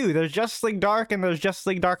there are two. There's Justice League Dark and there's Justice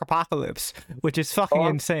League Dark Apocalypse, which is fucking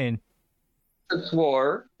insane. I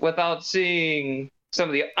swore without seeing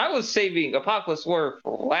I was saving Apocalypse War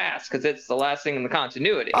for last because it's the last thing in the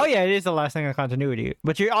continuity. Oh yeah, it is the last thing in continuity.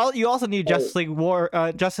 But you also need Justice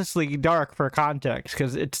League Dark for context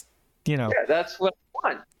because it's Yeah, that's what I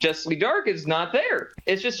want. Justice League Dark is not there.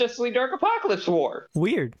 It's just Justice League Dark Apocalypse War.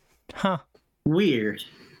 weird, huh? Weird.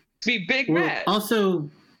 Be big Well, mad. also,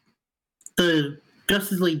 the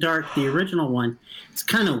Justice League Dark, the original one, it's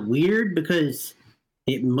kind of weird because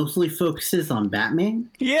it mostly focuses on Batman.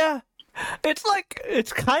 Yeah, it's like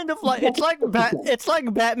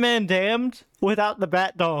Batman Damned without the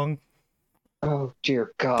Bat Dong. Oh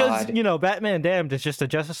dear Because God. Batman Damned is just a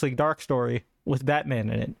Justice League Dark story with Batman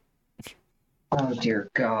in it. Oh dear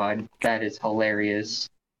God. That is hilarious.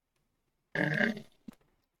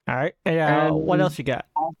 All right, and what else you got?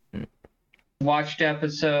 Watched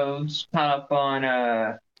episodes, caught up on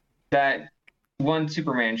that one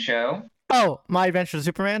Superman show. Oh, My Adventures with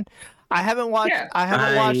Superman. I haven't watched. Yeah. I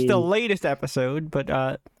haven't watched the latest episode, but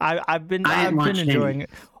I've been enjoying it.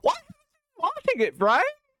 Why are you watching it, Brian?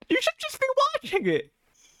 You should just be watching it.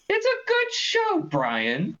 It's a good show,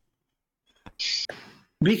 Brian.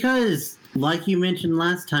 Because, like you mentioned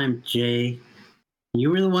last time, Jay, you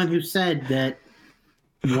were the one who said that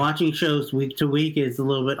watching shows week to week is a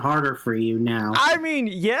little bit harder for you now. I mean,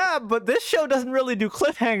 yeah, but this show doesn't really do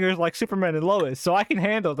cliffhangers like Superman and Lois, so I can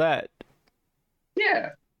handle that. Yeah.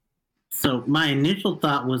 So my initial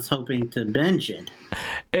thought was hoping to binge it.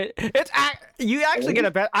 You actually get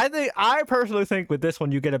a better. I personally think with this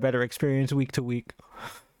one you get a better experience week to week.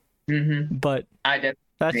 Mm-hmm. But I definitely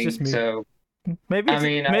that's think just me. so. Maybe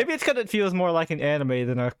it's because it feels more like an anime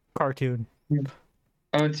than a cartoon. Oh,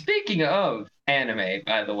 and speaking of anime,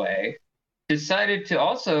 by the way, decided to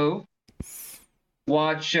also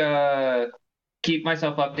watch, keep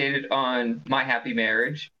myself updated on My Happy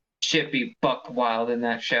Marriage. Should be buck wild in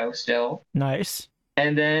that show still. Nice.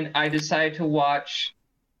 And then I decided to watch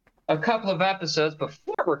a couple of episodes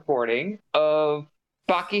before recording of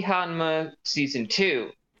Baki Hanma Season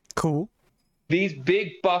 2. Cool. These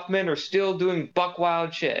big buff men are still doing buck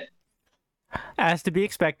wild shit. As to be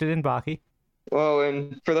expected in Baki. Well,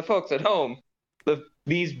 and for the folks at home,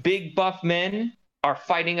 these big buff men are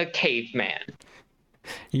fighting a caveman.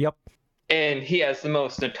 Yep. And he has the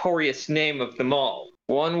most notorious name of them all.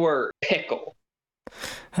 One word, pickle.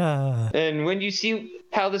 And when you see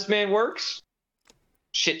how this man works,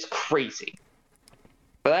 shit's crazy.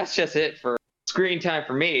 But that's just it for screen time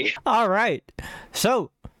for me. All right.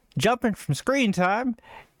 So, jumping from screen time,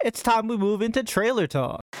 it's time we move into trailer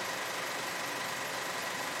talk.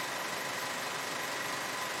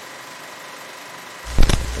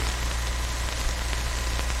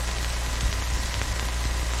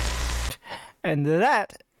 And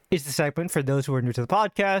that is the segment for those who are new to the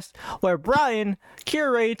podcast, where Brian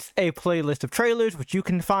curates a playlist of trailers, which you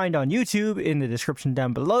can find on YouTube in the description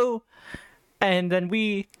down below. And then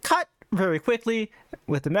we cut very quickly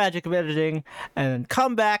with the magic of editing and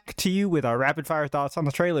come back to you with our rapid fire thoughts on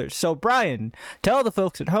the trailers. So, Brian, tell the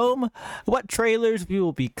folks at home what trailers we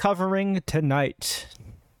will be covering tonight.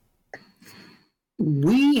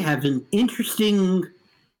 We have an interesting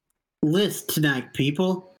list tonight,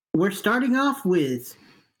 people. We're starting off with,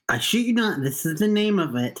 I shit you not, this is the name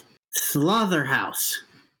of it, Slaughterhouse.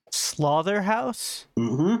 Slaughterhouse?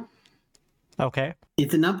 Mm-hmm. Okay.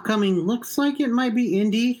 It's an upcoming, looks like it might be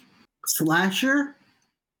indie slasher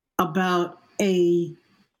about a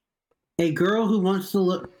girl who wants to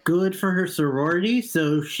look good for her sorority,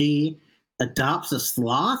 so she adopts a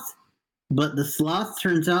sloth, but the sloth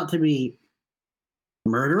turns out to be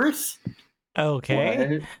murderous.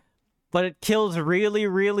 Okay. What? But it kills really,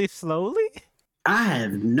 really slowly? I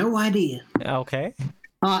have no idea. Okay.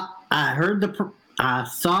 I I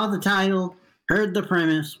saw the title, heard the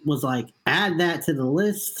premise, was like, add that to the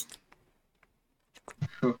list.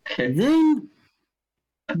 Okay. Then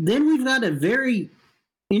we've got a very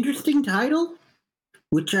interesting title,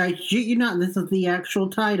 which I shit you not, this is the actual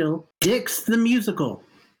title, Dick's the Musical.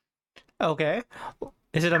 Okay.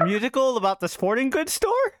 Is it a musical about the sporting goods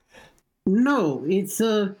store? No, it's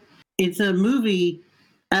a movie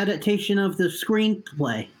adaptation of the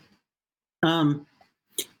screenplay of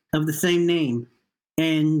the same name.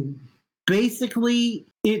 And basically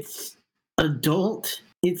it's adult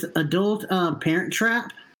Parent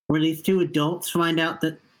Trap, where these two adults find out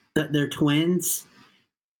that they're twins,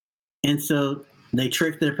 and so they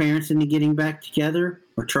trick their parents into getting back together,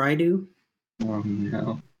 or try to. Oh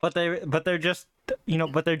no. But they're just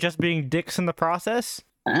being dicks in the process?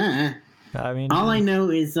 I mean, All I know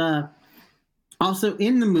is also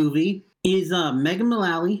in the movie is Megan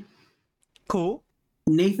Mullally, cool.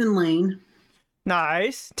 Nathan Lane,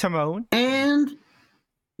 Nice. Tyrone. and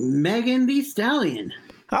Megan Thee Stallion.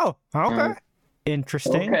 Oh, okay.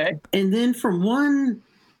 Interesting. Okay. And then from one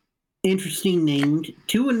interesting name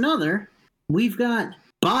to another, we've got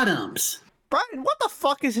Bottoms. Brian, what the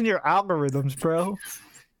fuck is in your algorithms, bro?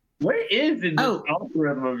 What is in this Oh.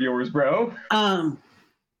 algorithm of yours, bro?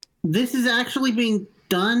 This is actually being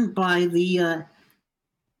done by the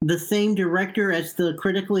same director as the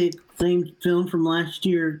critically acclaimed film from last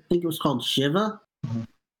year. I think it was called Shiva.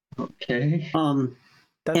 Okay.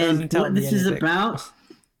 That And doesn't tell what me this is anything. about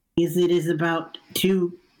is it is about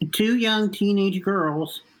two young teenage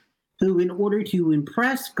girls who, in order to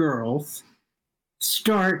impress girls,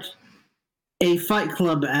 start a fight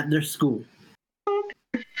club at their school.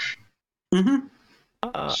 Mm-hmm.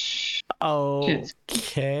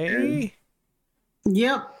 Okay.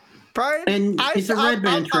 Yep. Brian, And it's a Red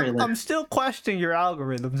Band trailer. I'm still questioning your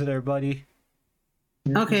algorithms there, buddy.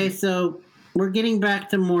 Okay, so we're getting back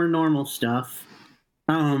to more normal stuff.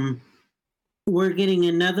 We're getting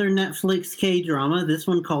another Netflix K-drama, this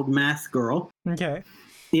one called Mask Girl. Okay.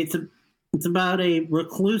 It's about a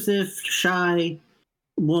reclusive, shy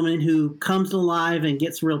woman who comes alive and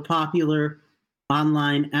gets real popular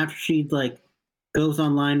online after she goes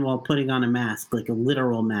online while putting on a mask, like a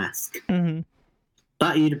literal mask. Mm-hmm.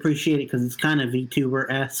 Thought you'd appreciate it because it's kind of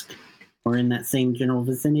VTuber-esque or in that same general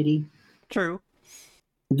vicinity. True.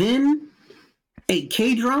 Then a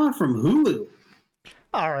K-drama from Hulu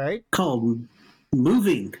All right. called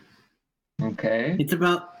Moving. Okay. It's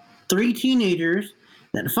about 3 teenagers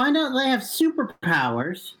that find out they have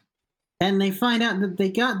superpowers, and they find out that they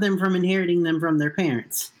got them from inheriting them from their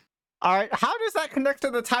parents. All right. How does that connect to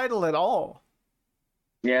the title at all?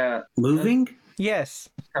 Yeah. Moving? Yes.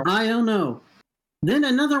 I don't know. Then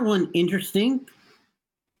another one interesting.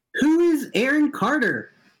 Who is Aaron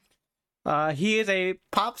Carter? He is a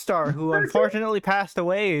pop star who unfortunately passed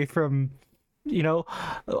away from,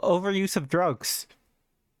 overuse of drugs.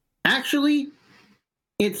 Actually,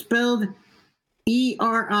 it's spelled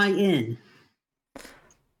Erin.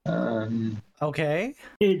 Okay.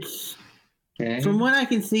 It's Okay. from what I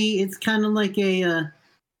can see, it's kind of like a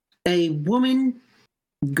woman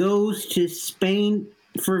goes to Spain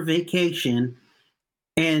for vacation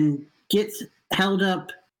and gets held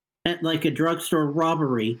up at like a drugstore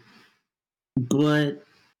robbery, but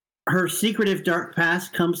her secretive dark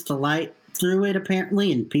past comes to light through it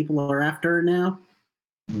apparently, and people are after her now.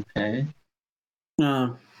 Okay.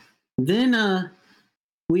 Then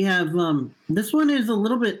we have this one is a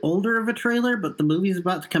little bit older of a trailer, but the movie's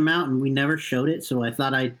about to come out and we never showed it, so I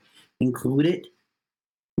thought I'd include it.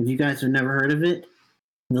 If you guys have never heard of it,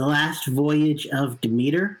 The Last Voyage of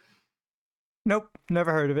Demeter. Nope.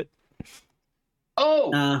 Never heard of it.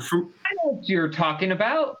 Oh, From I know what you're talking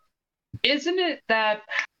about. Isn't it that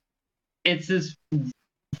it's this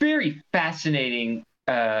very fascinating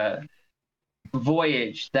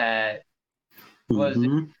voyage that was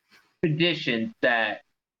an expedition that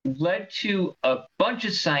led to a bunch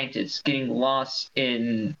of scientists getting lost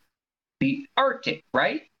in the Arctic,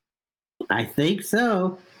 right? I think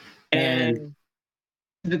so. And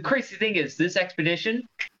the crazy thing is, this expedition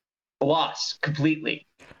lost completely.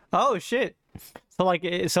 Oh shit. So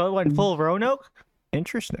it went full Roanoke?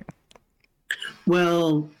 Interesting.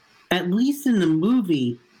 Well, at least in the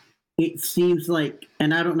movie, it seems like,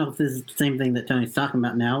 and I don't know if this is the same thing that Tony's talking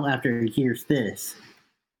about now after he hears this,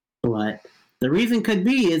 but the reason could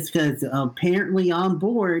be is because apparently on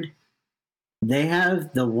board, they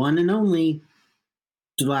have the one and only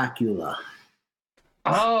Dracula.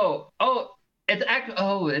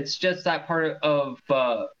 It's just that part of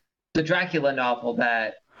the Dracula novel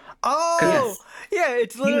that. Oh, Yes. yeah,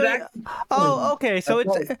 it's literally. Oh, okay. So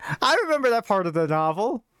I remember that part of the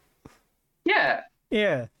novel. Yeah,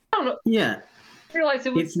 Yeah. I don't know. Yeah, I realized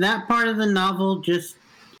it was. it's that part of the novel just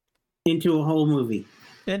into a whole movie.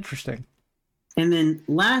 Interesting. And then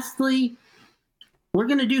lastly, we're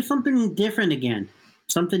going to do something different again,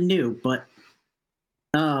 something new, but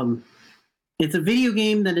it's a video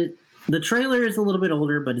game that the trailer is a little bit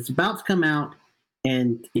older, but it's about to come out.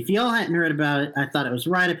 And if y'all hadn't heard about it, I thought it was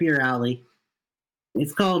right up your alley.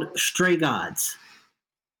 It's called Stray Gods.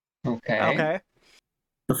 Okay.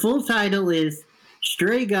 The full title is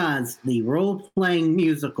Stray Gods, the role-playing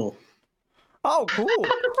musical. Oh, cool.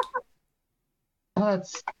 Oh,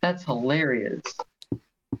 that's hilarious.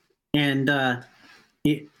 And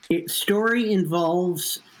its story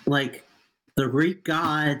involves like the Greek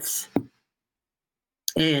gods,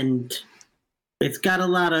 and it's got a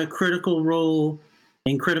lot of critical role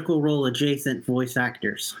and critical role adjacent voice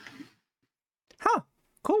actors. Huh.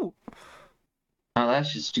 Cool. Oh,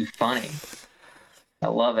 that's just too funny. I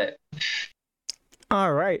love it.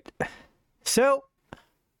 All right. So,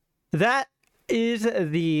 that is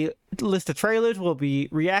the list of trailers we'll be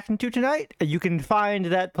reacting to tonight. You can find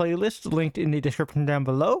that playlist linked in the description down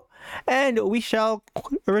below, and we shall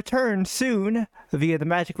return soon via the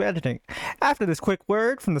magic of editing. After this quick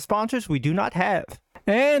word from the sponsors we do not have.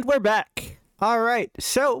 And we're back. All right,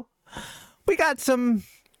 so we got some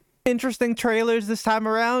interesting trailers this time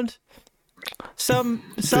around. The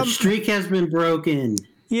streak has been broken.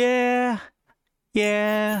 Yeah.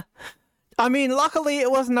 I mean, luckily it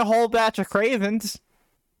wasn't a whole batch of Cravens,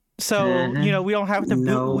 so we don't have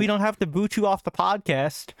to boot you off the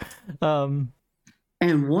podcast.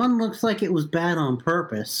 And one looks like it was bad on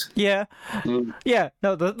purpose. Yeah. No,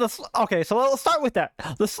 okay. So let's start with that.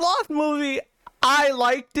 The Sloth movie, I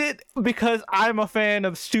liked it because I'm a fan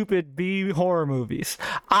of stupid B horror movies.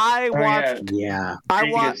 I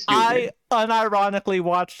unironically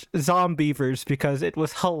watched Zombievers because it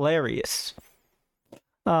was hilarious.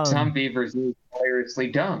 Zombievers is hilariously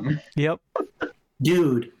dumb. Yep.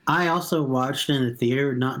 Dude, I also watched in the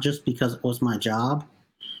theater, not just because it was my job,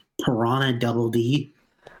 Piranha Double D.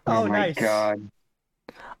 Oh my nice. God.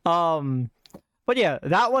 But yeah,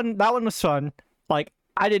 that one was fun. Like,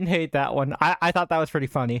 I didn't hate that one. I thought that was pretty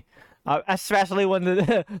funny. Especially when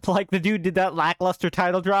the dude did that lackluster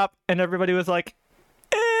title drop and everybody was like,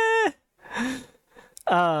 eh.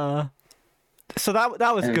 So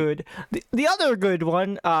that was good. The other good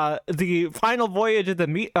one, the final voyage of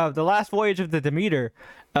the last voyage of the Demeter,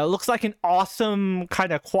 looks like an awesome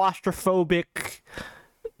kind of claustrophobic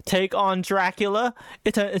take on Dracula.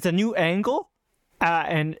 It's a new angle,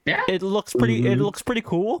 and it looks pretty. It looks pretty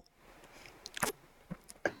cool.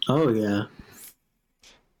 Oh yeah.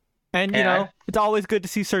 And it's always good to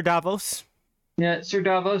see Sir Davos. Yeah, Sir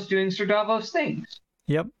Davos doing Sir Davos things.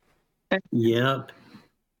 Yep.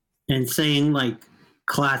 And saying like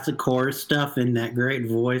classic horror stuff in that great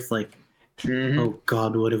voice, like, oh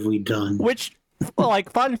God, what have we done? Which,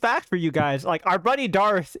 like, fun fact for you guys, like, our buddy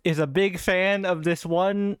Darth is a big fan of this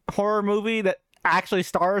one horror movie that actually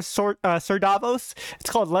stars Sir Davos. It's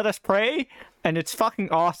called Let Us Pray, and it's fucking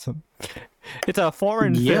awesome. It's a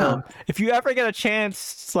foreign film. If you ever get a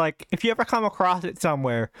chance, like, if you ever come across it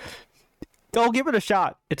somewhere, go give it a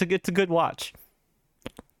shot. It's a good watch.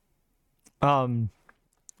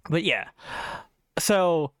 But yeah,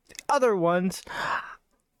 so other ones, I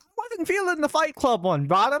wasn't feeling the Fight Club one.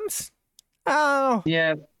 Bottoms? Oh.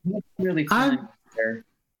 Yeah, that's really fun.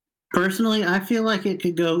 Personally, I feel like it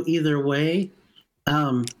could go either way.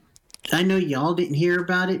 I know y'all didn't hear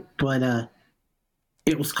about it, but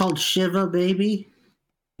it was called Shiva Baby.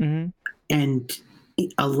 Mm-hmm. And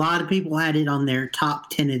a lot of people had it on their top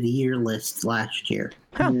 10 of the year list last year.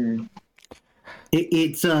 Huh.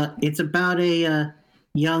 It's about a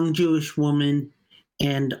young Jewish woman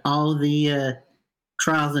and all the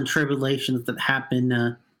trials and tribulations that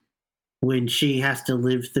happen when she has to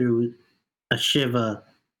live through a Shiva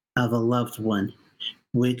of a loved one.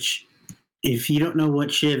 Which, if you don't know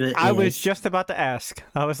what Shiva is... I was just about to ask.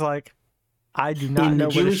 I was like, I do not know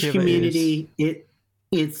what a Shiva is. In the Jewish community,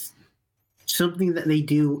 it's something that they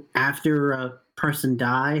do after a person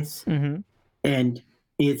dies. Mm-hmm. And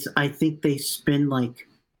I think they spend like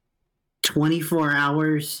 24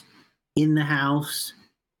 hours in the house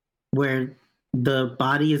where the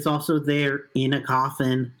body is also there in a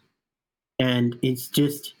coffin, and it's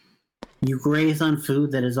just, you graze on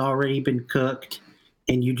food that has already been cooked,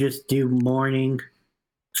 and you just do mourning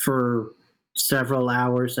for several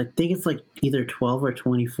hours. I think it's like either 12 or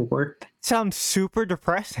 24. Sounds super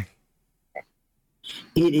depressing.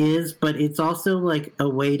 It is, but it's also like a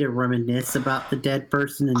way to reminisce about the dead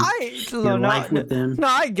person and your life with them. No,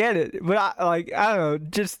 I get it, but I don't know,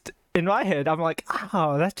 just in my head, I'm like,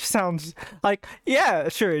 oh, that just sounds like, yeah,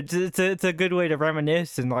 sure, it's a good way to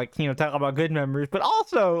reminisce and like, talk about good memories, but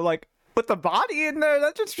also like with the body in there,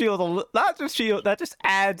 that just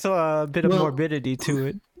adds a bit of morbidity to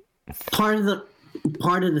it. Part of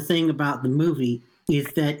the thing about the movie is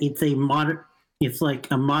that it's like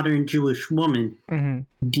a modern Jewish woman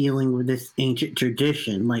dealing with this ancient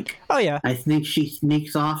tradition. Like, oh yeah, I think she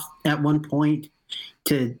sneaks off at one point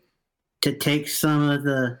to take some of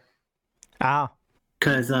the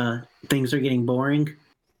because things are getting boring.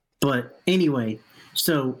 But anyway,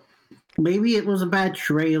 so maybe it was a bad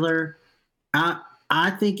trailer.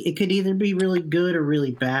 I think it could either be really good or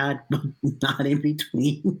really bad, but not in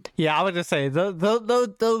between. Yeah, I would just say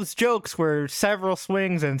those jokes were several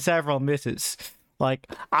swings and several misses. Like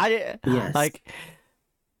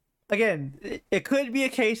again, it could be a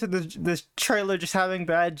case of this trailer just having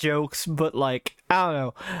bad jokes, but like, I don't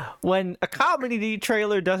know, when a comedy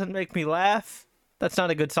trailer doesn't make me laugh, that's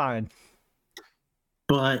not a good sign.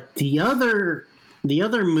 But the other the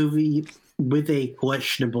other movie with a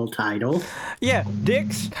questionable title. Yeah,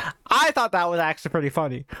 Dicks. I thought that was actually pretty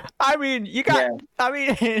funny. I mean,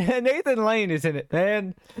 Nathan Lane is in it,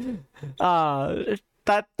 man.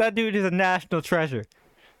 That dude is a national treasure.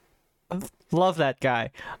 Love that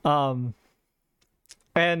guy.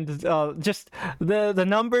 And just the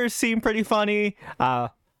numbers seem pretty funny.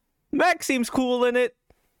 Meg seems cool in it.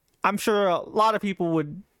 I'm sure a lot of people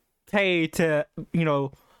would pay to,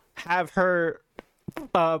 have her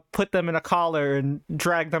put them in a collar and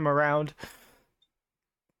drag them around.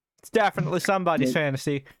 It's definitely somebody's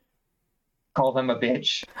fantasy. Call them a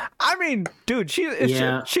bitch. I mean, dude, she's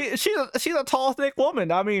a tall, thick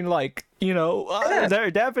woman. I mean, there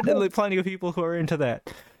are definitely plenty of people who are into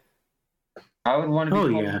that. I would want to be.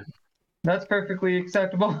 Oh, called. yeah. That's perfectly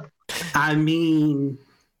acceptable. I mean,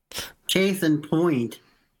 case in point,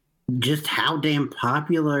 just how damn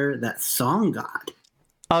popular that song got.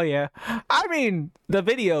 Oh yeah, I mean, the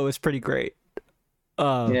video is pretty great.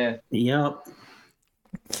 Yeah. Yep.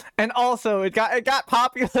 And also, it got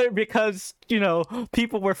popular because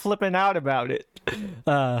people were flipping out about it.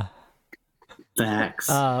 Facts.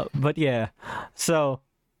 But yeah, so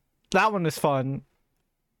that one is fun.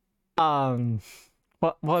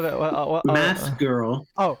 What Mask Girl.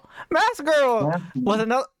 Oh, Mask Girl was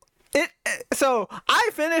another. So I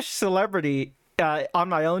finished Celebrity on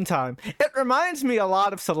my own time. It reminds me a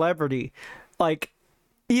lot of Celebrity,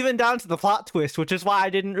 even down to the plot twist, which is why I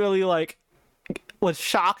didn't really was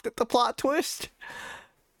shocked at the plot twist.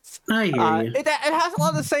 I hear you. It has a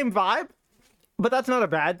lot of the same vibe, but that's not a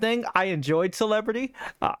bad thing. I enjoyed Celebrity.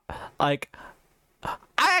 I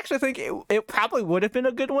actually think it probably would have been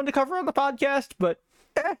a good one to cover on the podcast, but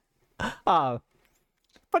but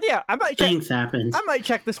yeah, I might Things happen. I might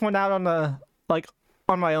check this one out on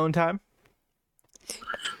my own time.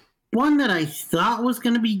 One that I thought was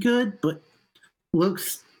going to be good, but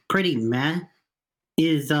looks pretty meh,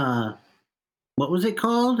 is, what was it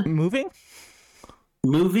called? Moving?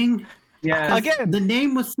 Yeah. Again, The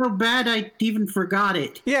name was so bad I even forgot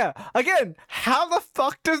it. yeah. Again, how the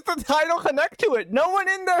fuck does the title connect to it? No one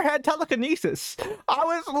in there had telekinesis. I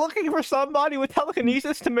was looking for somebody with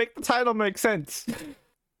telekinesis to make the title make sense.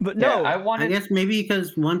 But no. I I wanted. guess maybe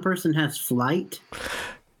because one person has flight.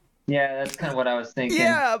 Yeah, that's kind of what I was thinking.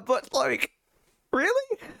 Yeah, but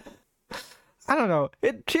really? I don't know.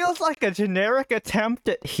 It feels like a generic attempt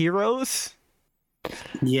at Heroes.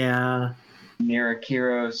 Yeah. Generic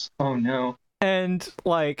heroes. Oh no. And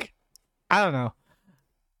I don't know.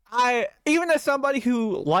 Even as somebody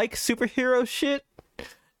who likes superhero shit,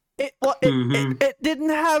 it didn't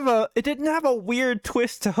have a weird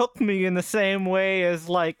twist to hook me in the same way as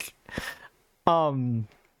what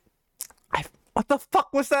the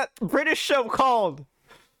fuck was that British show called?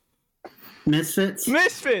 Misfits.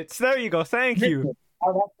 Misfits. There you go. Thank you.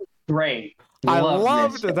 Oh, that's great. I Love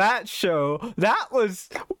loved Misfits. that show. That was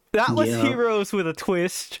Yeah. Heroes with a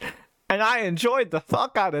twist, and I enjoyed the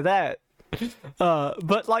fuck out of that. But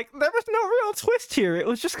there was no real twist here. It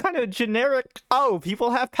was just kind of generic. Oh,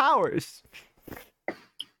 people have powers.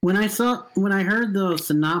 When I heard the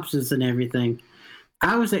synopsis and everything,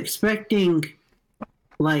 I was expecting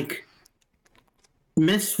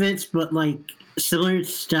Misfits, but similar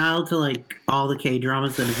style to all the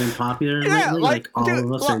K-dramas that have been popular Yeah, lately. All dude,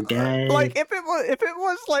 of Us Are Dead. If it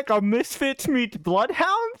was a Misfits meets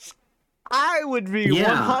Bloodhounds, I would be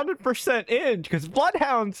 100% in, because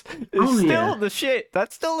Bloodhounds is still the shit.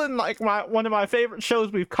 That's still in one of my favorite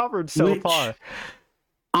shows we've covered so far.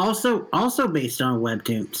 Also based on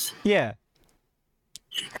webtoons. Yeah.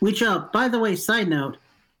 Which, by the way, side note,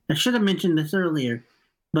 I should have mentioned this earlier,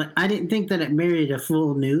 but I didn't think that it merited a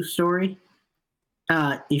full news story.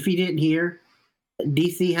 If you didn't hear,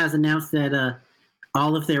 DC has announced that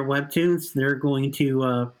all of their webtoons they're going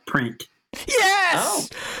to print. Yes! Oh.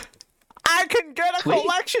 I can get a Sweet.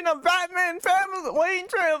 collection of Batman Wayne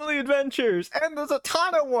Family Adventures, and there's a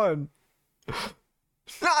Zatanna one.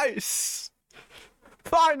 Nice!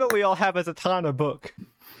 Finally, I'll have a Zatanna book.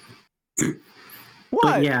 What?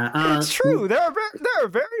 But yeah, It's true. There are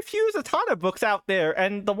very few Zatanna books out there,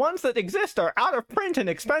 and the ones that exist are out of print and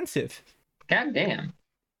expensive. God damn.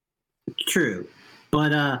 True.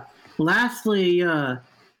 But lastly,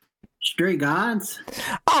 Stray Gods.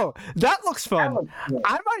 Oh, that looks fun.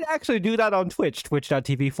 I might actually do that on Twitch,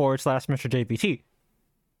 twitch.tv/MrJBT.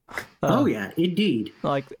 Oh yeah, indeed.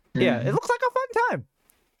 Yeah, it looks like a fun time.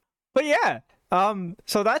 But yeah,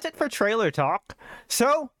 so that's it for trailer talk.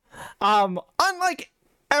 So, unlike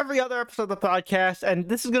every other episode of the podcast, and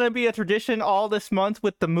this is going to be a tradition all this month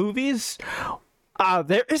with the movies,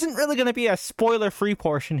 There isn't really going to be a spoiler-free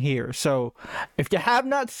portion here, so if you have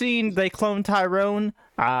not seen They Clone Tyrone,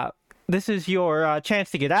 this is your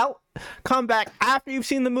chance to get out. Come back after you've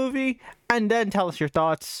seen the movie, and then tell us your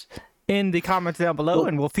thoughts in the comments down below,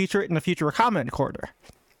 and we'll feature it in a future comment corner.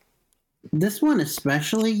 This one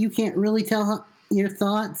especially, you can't really tell your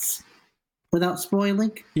thoughts without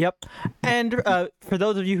spoiling. Yep. And for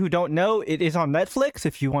those of you who don't know, it is on Netflix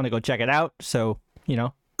if you want to go check it out, so,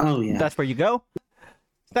 Oh, yeah. that's where you go.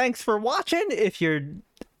 Thanks for watching. If you're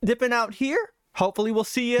dipping out here, hopefully we'll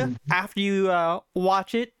see you after you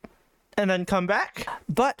watch it and then come back.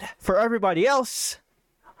 But for everybody else,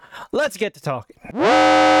 let's get to talking.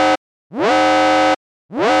 I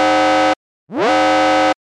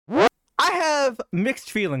have mixed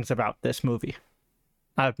feelings about this movie.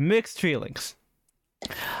 I have mixed feelings.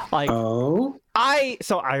 I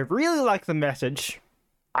really like the message.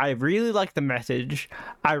 I really like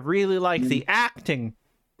the acting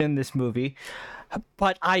in this movie,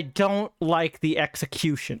 but I don't like the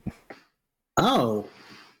execution. Oh.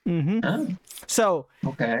 Mm-hmm. Oh. So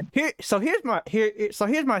Okay. here's my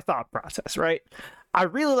thought process, right? I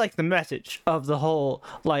really like the message of the whole,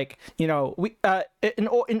 we in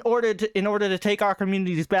order to take our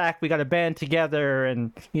communities back, we got to band together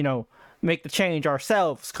and make the change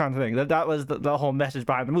ourselves, kind of thing. That was the whole message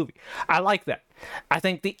behind the movie. I like that. I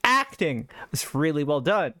think the acting was really well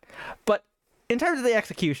done, but in terms of the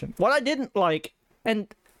execution, what I didn't like, and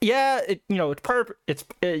yeah, it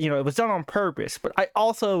was done on purpose, but I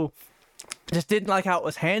also just didn't like how it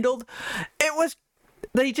was handled.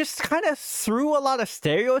 They just kind of threw a lot of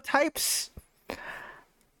stereotypes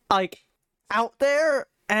out there,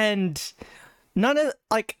 and none of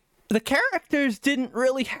the characters didn't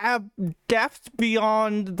really have depth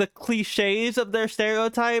beyond the cliches of their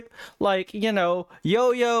stereotype.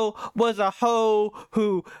 Yo-Yo was a hoe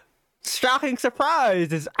who, shocking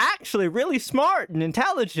surprise, is actually really smart and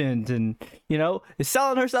intelligent and, is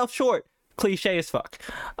selling herself short. Cliche as fuck.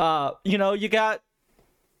 You got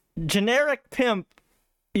generic pimp,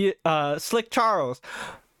 Slick Charles.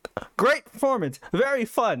 Great performance. Very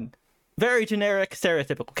fun. Very generic,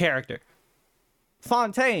 stereotypical character.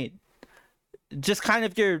 Fontaine. Just kind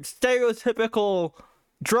of your stereotypical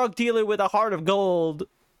drug dealer with a heart of gold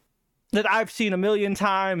that I've seen a million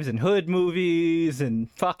times in hood movies and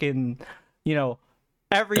fucking,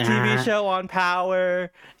 every TV show on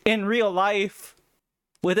Power, in real life,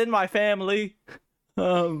 within my family.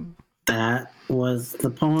 That was the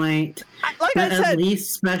point. I said, at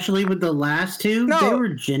least, especially with the last two, they were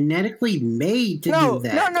genetically made to do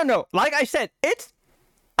that. No. Like I said,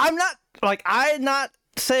 I'm not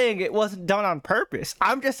saying it wasn't done on purpose.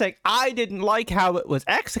 I'm just saying I didn't like how it was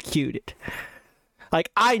executed.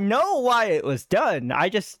 I know why it was done. I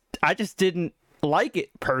just didn't like it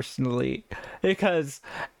personally because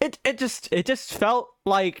it just felt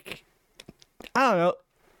like, I don't know.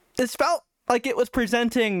 It felt like it was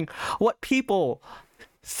presenting what people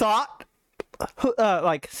thought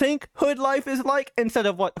think hood life is like instead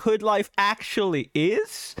of what hood life actually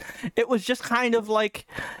is. It was just kind of like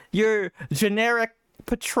your generic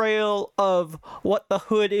portrayal of what the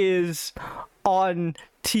hood is on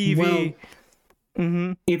TV. Well,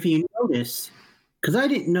 if you notice, because I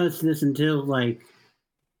didn't notice this until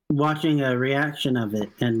watching a reaction of it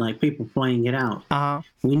and people pointing it out.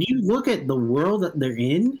 When you look at the world that they're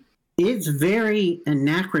in, it's very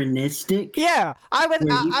anachronistic. Yeah, I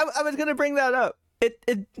was gonna bring that up. I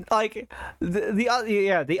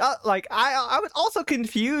was also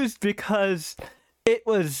confused because it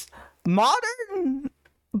was modern,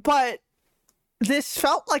 but this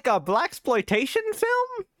felt like a blaxploitation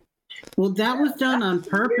film. Well, that was done on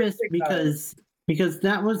purpose because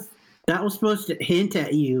that was supposed to hint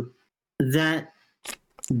at you that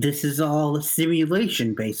this is all a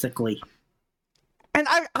simulation, basically. And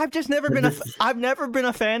I've just never been I've never been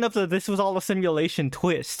a fan of the "this was all a simulation"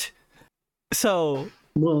 twist. So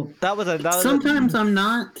sometimes I'm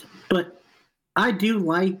not, but I do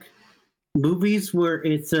like movies where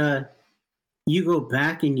it's you go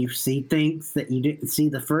back and you see things that you didn't see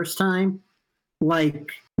the first time. I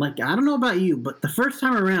don't know about you, but the first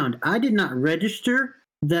time around, I did not register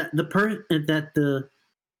that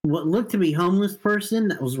what looked to be homeless person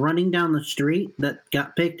that was running down the street that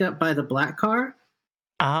got picked up by the black car.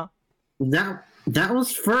 That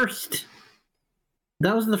was first.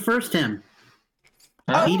 That was the first him.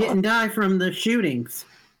 He didn't die from the shootings.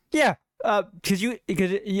 Yeah, because you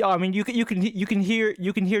can hear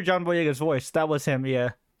John Boyega's voice. That was him.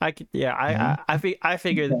 Yeah. I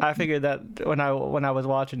figured that when I was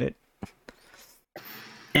watching it.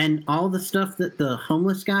 And all the stuff that the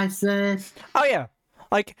homeless guy said. Oh yeah,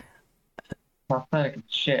 Pathetic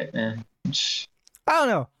shit, man. I don't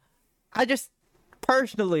know. I just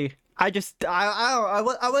personally, I don't,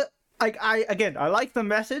 like, again, I like the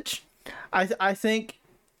message. I think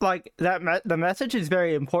like that the message is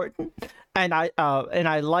very important, and I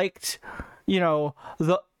liked,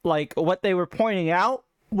 the like what they were pointing out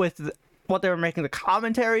with what they were making the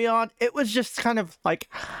commentary on. It was just kind of like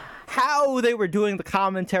how they were doing the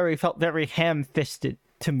commentary felt very ham-fisted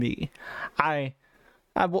to me. I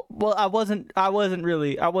wasn't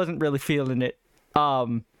really feeling it.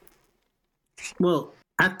 Well,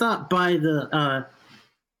 I thought by the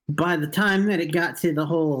time that it got to the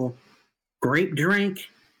whole grape drink,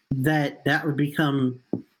 that would become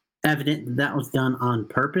evident that was done on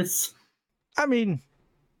purpose. I mean,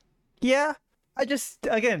 yeah. It just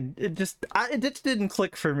didn't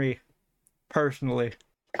click for me personally.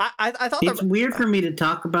 I thought It's weird for me to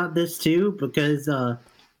talk about this too, because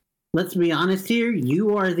let's be honest here,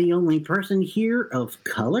 you are the only person here of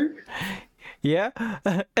color. Yeah,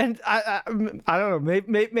 and I don't know.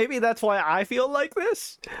 Maybe that's why I feel like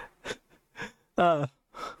this. But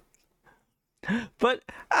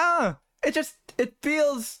it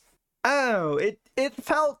feels, I don't know. It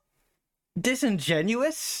felt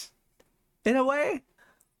disingenuous in a way.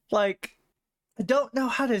 Like, I don't know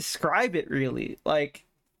how to describe it really. Like,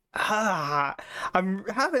 I'm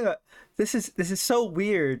having a. This is so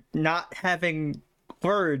weird not having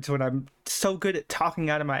words when I'm so good at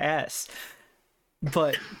talking out of my ass.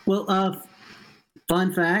 But well,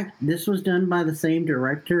 fun fact: this was done by the same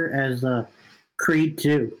director as Creed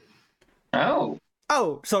 2. Oh,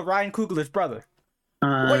 so Ryan Coogler's brother.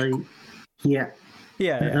 Yeah.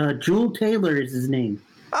 Jewel Taylor is his name.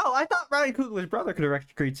 Oh, I thought Ryan Coogler's brother could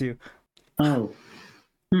direct Creed 2. Oh.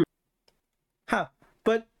 Huh.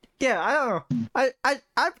 But yeah, I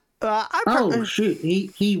don't know. Shoot!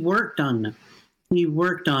 He worked on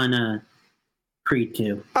Creed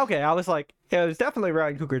 2. Okay, I was like, it was definitely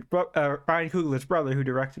Ryan Coogler's brother who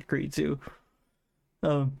directed Creed 2.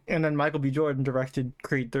 And then Michael B. Jordan directed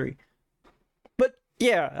Creed 3. But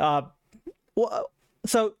yeah, well,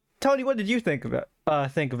 so Tony, what did you think of it?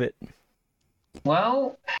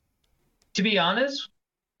 Well, to be honest,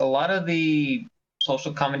 a lot of the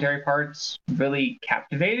social commentary parts really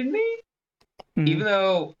captivated me. Mm-hmm. Even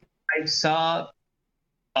though I saw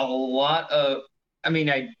a lot of, I mean,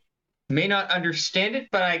 I may not understand it,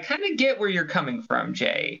 but I kind of get where you're coming from,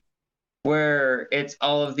 Jay, where it's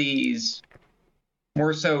all of these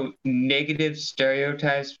more so negative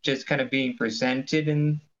stereotypes just kind of being presented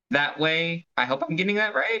in that way. I hope I'm getting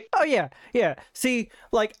that right. Oh yeah. See,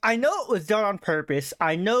 like, I know it was done on purpose.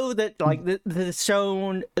 I know that like this is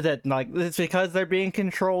shown that like it's because they're being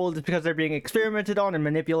controlled, it's because they're being experimented on and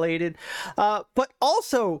manipulated. But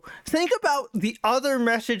also think about the other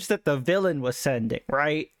message that the villain was sending,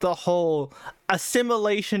 right? The whole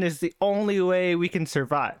assimilation is the only way we can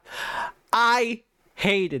survive. I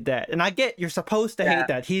hated that, and I get you're supposed to hate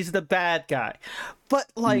that. He's the bad guy,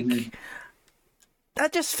 but like.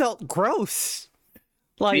 That just felt gross.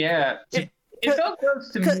 Like, yeah, it felt gross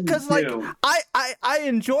to me because like I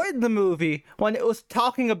enjoyed the movie when it was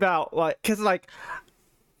talking about like, because like,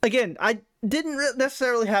 again, I didn't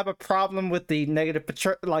necessarily have a problem with the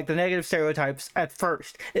negative stereotypes at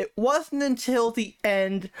first. It wasn't until the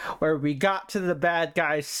end where we got to the bad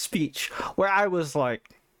guy's speech where I was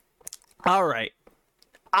like, all right.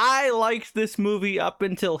 I liked this movie up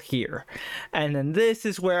until here, and then this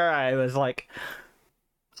is where I was like,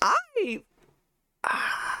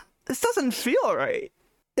 this doesn't feel right.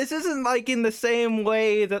 This isn't like in the same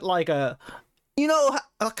way that like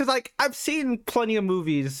because like I've seen plenty of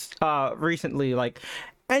movies recently. Like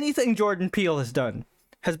anything Jordan Peele has done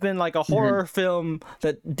has been like a horror film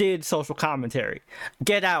that did social commentary.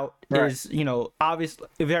 Get Out is obviously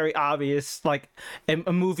very obvious, like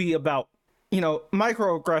a movie about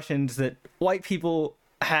microaggressions that white people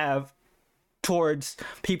have towards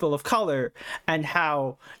people of color and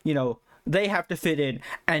how they have to fit in,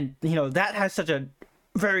 and that has such a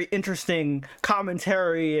very interesting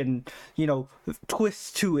commentary and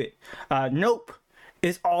twist to it. Nope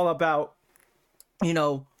is all about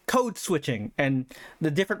code switching and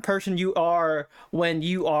the different person you are when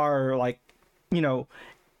you are like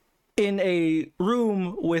in a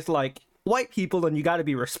room with like white people and you got to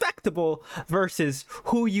be respectable versus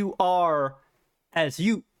who you are as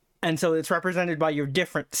you. And so it's represented by your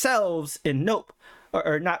different selves in Nope.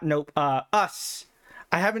 Or not Nope, Us.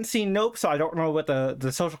 I haven't seen Nope, so I don't know what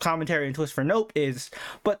the social commentary and twist for Nope is.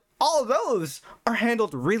 But all those are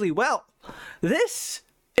handled really well. This,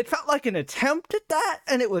 it felt like an attempt at that,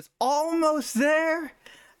 and it was almost there.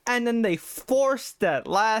 And then they forced that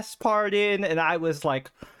last part in, and I was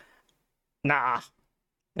like, Nah,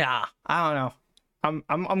 I don't know.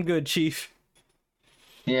 I'm good, Chief.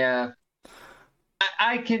 Yeah,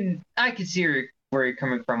 I can see where you're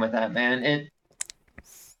coming from with that, man.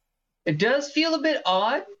 It does feel a bit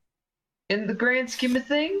odd in the grand scheme of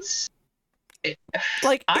things.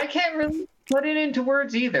 Like, I can't really put it into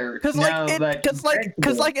words either. Cause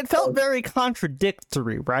like it felt very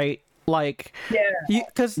contradictory, right? Like, yeah,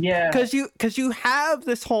 cause you have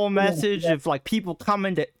this whole message of like people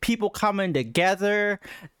coming together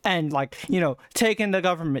and like, you know, taking the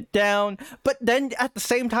government down, but then at the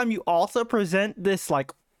same time you also present this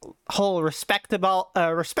like whole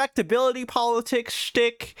respectability politics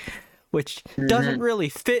shtick, which doesn't really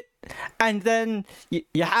fit. And then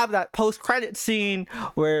you have that post-credit scene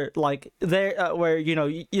where like where you know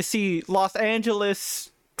you see Los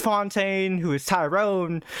Angeles Fontaine, who is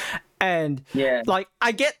Tyrone, and like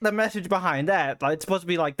I get the message behind that. Like, it's supposed to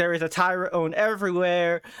be like there is a Tyrone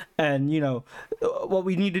everywhere, and you know what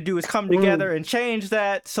we need to do is come together and change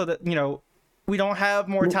that so that, you know, we don't have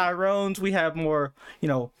more Tyrones, we have more, you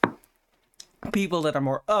know, people that are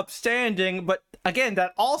more upstanding. But again,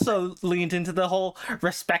 that also leans into the whole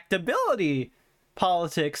respectability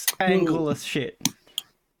politics angle of shit.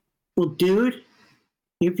 Well, dude,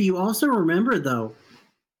 if you also remember though,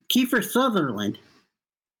 Kiefer Sutherland,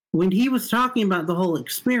 when he was talking about the whole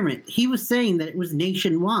experiment, he was saying that it was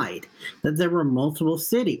nationwide, that there were multiple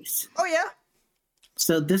cities. Oh yeah.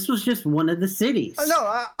 So this was just one of the cities.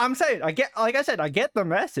 No, I'm saying I get, like I said, I get the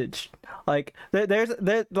message. Like there's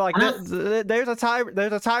a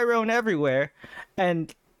Tyrone everywhere,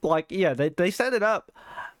 and like they set it up.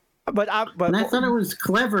 But I thought it was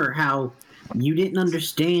clever how you didn't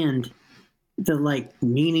understand the like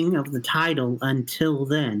meaning of the title until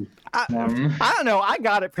then. I don't know. I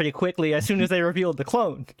got it pretty quickly as soon as they revealed the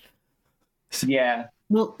clone. Yeah.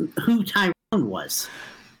 Well, who Tyrone was?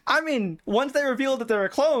 I mean, once they revealed that there were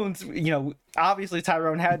clones, you know, obviously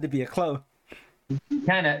Tyrone had to be a clone.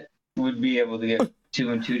 Kind of would be able to get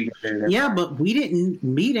 2 and 2 together. Yeah, but we didn't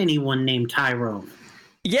meet anyone named Tyrone.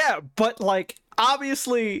 Yeah, but like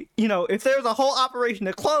obviously, you know, if there's a whole operation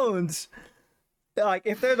of clones, like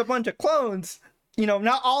if there's a bunch of clones, you know,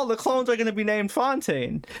 not all the clones are going to be named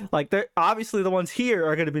Fontaine. Like, they're obviously the ones here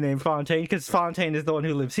are going to be named Fontaine because Fontaine is the one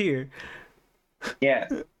who lives here. Yeah.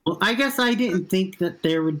 Well, I guess I didn't think that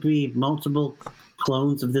there would be multiple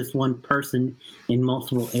clones of this one person in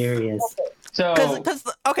multiple areas. So, because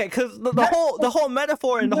the whole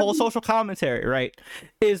metaphor and the whole social commentary, right,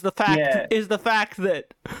 is the fact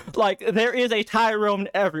that like there is a Tyrone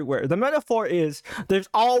everywhere. The metaphor is there's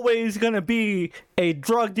always gonna be a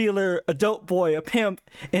drug dealer, a dope boy, a pimp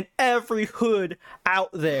in every hood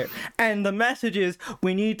out there, and the message is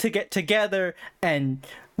we need to get together and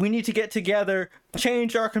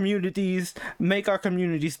change our communities, make our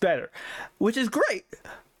communities better, which is great,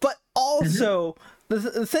 but also.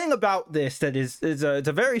 The thing about this that it's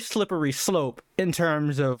a very slippery slope in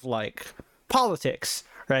terms of like politics,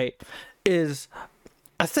 right, is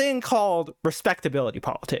a thing called respectability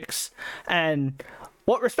politics. And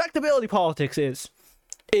what respectability politics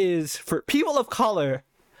is for people of color,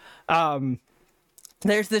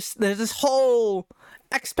 there's this whole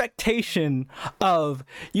expectation of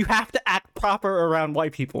you have to act proper around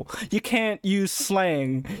white people. You can't use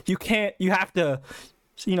slang. You have to,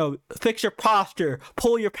 you know, fix your posture,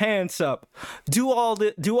 pull your pants up, do all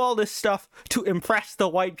this stuff to impress the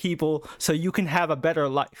white people so you can have a better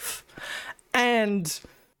life. And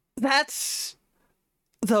that's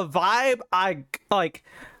the vibe I like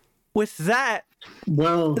with that.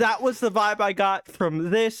 Well, that was the vibe I got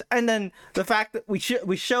from this, and then the fact that we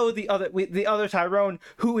show the other Tyrone,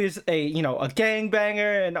 who is a, you know, a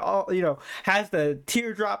gangbanger and all, you know, has the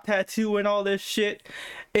teardrop tattoo and all this shit.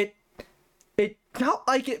 It felt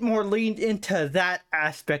like it more leaned into that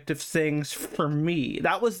aspect of things for me.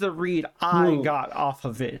 That was the read I got off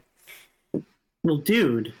of it. Well,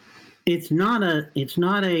 dude, it's not a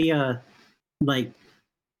like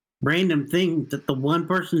random thing that the one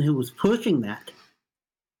person who was pushing that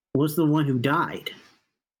was the one who died.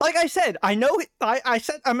 Like I said, I know. I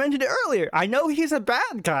mentioned it earlier. I know he's a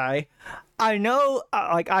bad guy. I know,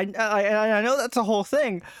 I know that's the whole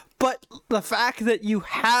thing. But the fact that you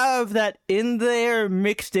have that in there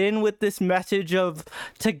mixed in with this message of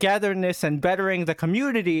togetherness and bettering the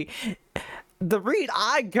community, the read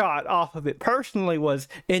I got off of it personally was,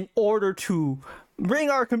 in order to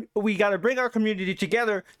we got to bring our community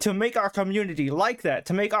together to make our community like that,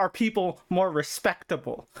 to make our people more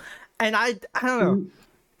respectable. And I don't know.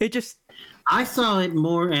 It just, I saw it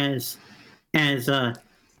more as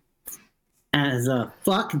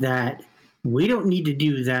fuck that. We don't need to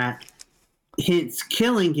do that. Hence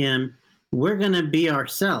killing him we're gonna be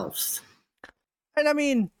ourselves. And I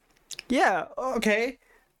mean, yeah, okay,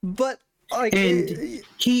 but like, And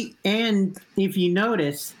and if you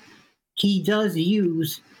notice, he does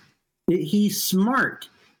use, he's smart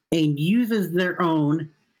and uses their own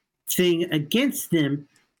thing against them,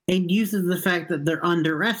 and uses the fact that they're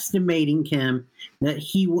underestimating him, that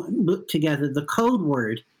he put together the code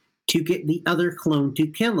word to get the other clone to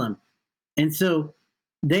kill him. And so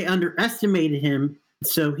they underestimated him,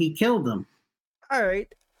 so he killed them. all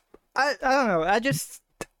right, I don't know.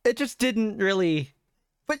 It just didn't really.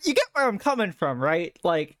 But you get where I'm coming from, right?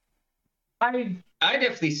 Like, I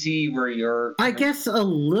definitely see where you're. I guess a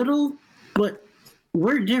little, but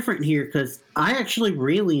we're different here because I actually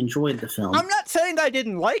really enjoyed the film. I'm not saying I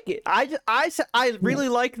didn't like it. I really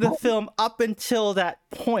liked the film up until that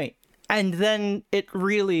point, and then it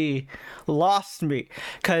really lost me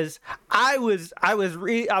because I was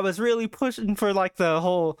really pushing for like the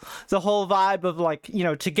whole vibe of like, you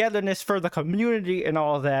know, togetherness for the community and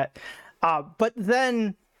all that. But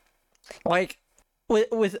then, like,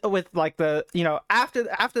 with like the, you know, after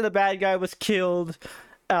the bad guy was killed,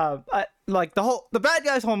 like the bad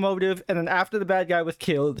guy's whole motive, and then after the bad guy was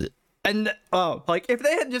killed, and like if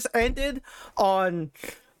they had just ended on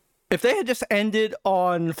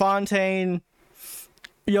Fontaine,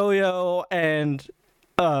 Yo-Yo, and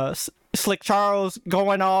Slick Charles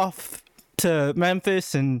going off to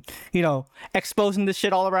Memphis and, you know, exposing this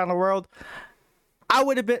shit all around the world, I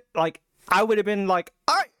would have been like, all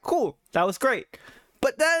right, cool, that was great.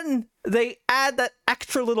 But then they add that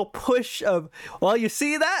extra little push of, well, you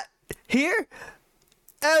see that here?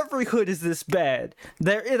 Every hood is this bad.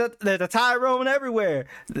 There's a Tyrone everywhere.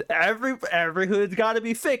 Every hood's got to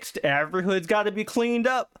be fixed. Every hood's got to be cleaned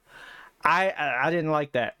up. I didn't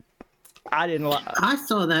like that. I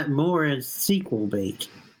saw that more as sequel bait.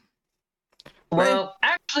 Well,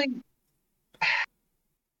 actually,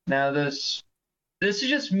 now this is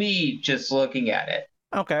just me just looking at it.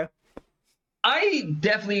 Okay. I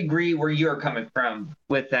definitely agree where you're coming from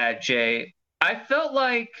with that, Jay. I felt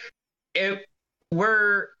like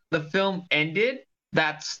where the film ended,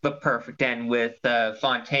 that's the perfect end with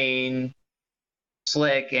Fontaine,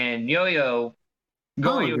 Slick, and Yo-Yo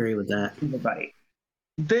going. I agree with that. Everybody.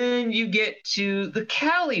 Then you get to the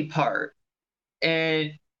Cali part,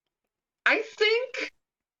 and I think,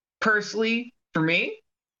 personally, for me,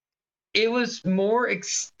 it was more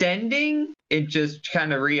extending and just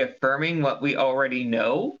kind of reaffirming what we already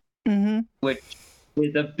know, which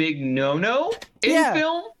is a big no-no in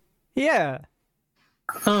film. Yeah.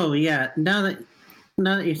 Oh yeah. Now that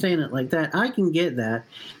you're saying it like that, I can get that.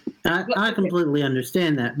 I completely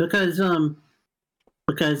understand that because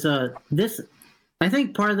this, I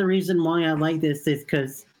think part of the reason why I like this is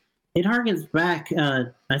because it harkens back.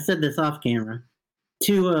 I said this off camera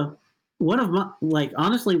to one of my, like,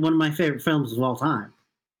 honestly, one of my favorite films of all time,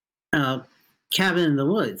 Cabin in the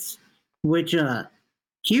Woods, which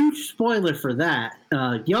huge spoiler for that.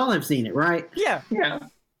 Y'all have seen it, right? Yeah.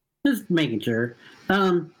 Just making sure.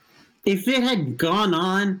 If it had gone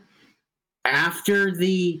on after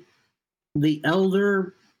the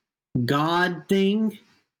elder god thing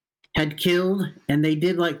had killed, and they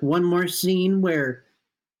did like one more scene where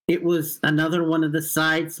it was another one of the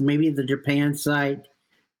sites, maybe the Japan site,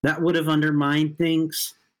 that would have undermined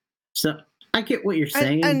things. So I get what you're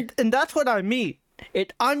saying. And that's what I mean.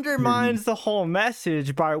 It undermines the whole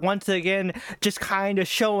message by once again just kind of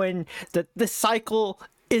showing that this cycle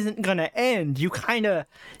isn't gonna end. You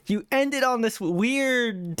ended on this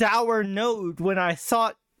weird dour note when I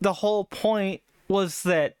thought the whole point was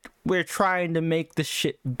that we're trying to make this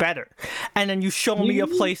shit better, and then you show me a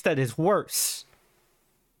place that is worse.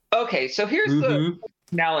 Okay, so here's the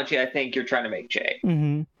analogy I think you're trying to make, Jay.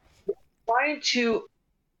 Trying to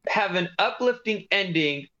have an uplifting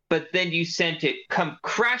ending, but then you sent it come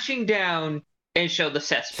crashing down and show the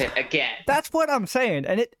cesspit again. That's what I'm saying,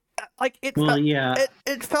 and it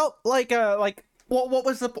felt like what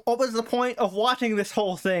was the point of watching this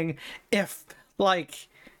whole thing if like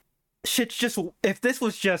shit's just, if this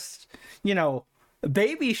was just, you know,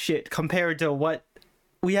 baby shit compared to what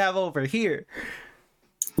we have over here.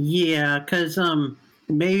 Yeah, because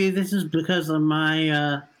maybe this is because of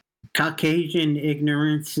my Caucasian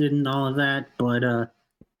ignorance and all of that, but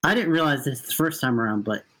I didn't realize this the first time around,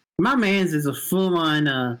 but my man's is a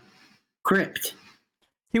full-on crypt.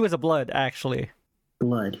 He was a blood, actually.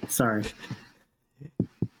 Blood, sorry.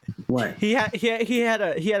 What? He had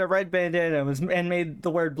a red bandana and made the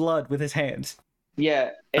word blood with his hands.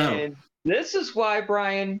 Yeah, and this is why,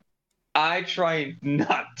 Brian, I try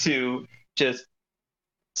not to just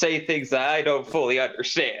say things that I don't fully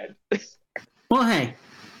understand. Well, hey,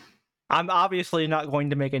 I'm obviously not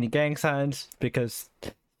going to make any gang signs because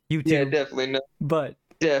you do. Yeah, definitely not. But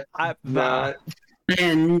Definitely not.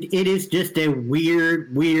 And it is just a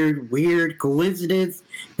weird coincidence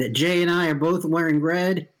that Jay and I are both wearing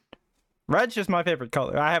red. red's just my favorite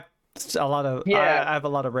color. I have a lot of I have a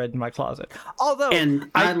lot of red in my closet. Although And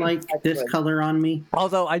I like this color on me.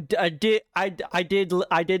 Although I did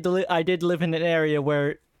live in an area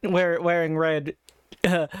where wearing red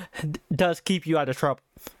does keep you out of trouble.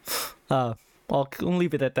 I'll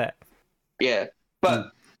leave it at that. Yeah,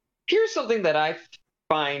 but here's something that I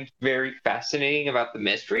find very fascinating about the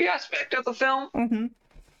mystery aspect of the film. Mm-hmm.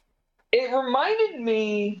 It reminded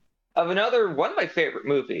me of another one of my favorite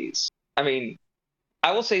movies. I mean,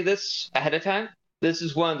 I will say this ahead of time. This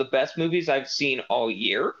is one of the best movies I've seen all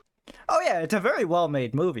year. Oh yeah, it's a very well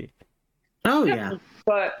made movie. Oh yeah.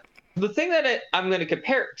 But the thing that I'm going to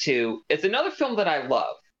compare it to is another film that I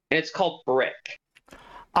love, and it's called Brick.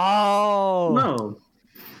 Oh No.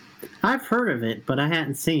 I've heard of it, but I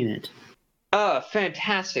hadn't seen it.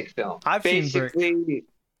 Fantastic film. I've seen Brick. Basically,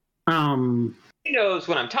 he knows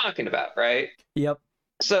what I'm talking about, right? Yep.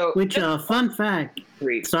 So, Which fun fact.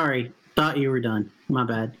 Sorry, thought you were done. My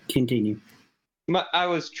bad. Continue. I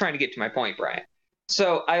was trying to get to my point, Brian.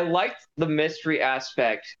 So I liked the mystery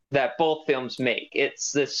aspect that both films make.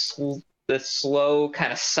 It's this slow,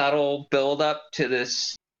 kind of subtle build up to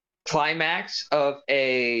this climax of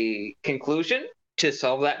a conclusion to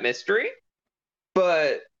solve that mystery.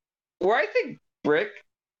 But where I think Brick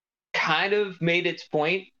kind of made its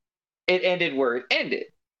point, it ended where it ended.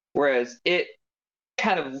 Whereas it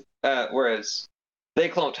kind of, whereas They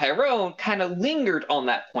Clone Tyrone kind of lingered on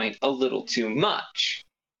that point a little too much.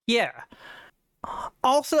 Yeah.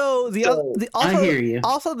 Also, I hear you.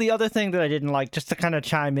 Also, the other thing that I didn't like, just to kind of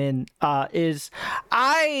chime in, is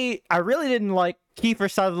I really didn't like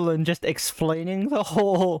Kiefer Sutherland just explaining the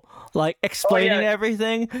whole, like, explaining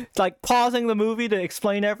everything, like pausing the movie to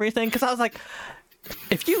explain everything, because I was like,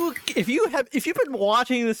 if you've been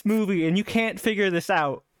watching this movie and you can't figure this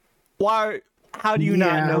out, how do you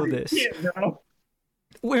not know this? Yeah, no.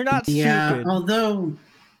 We're not Yeah, stupid. although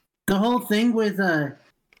the whole thing with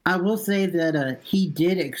I will say that he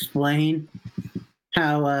did explain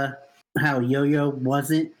how Yo-Yo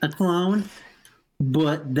wasn't a clone,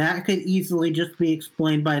 but that could easily just be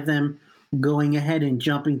explained by them going ahead and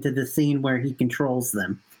jumping to the scene where he controls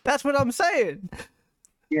them. That's what I'm saying.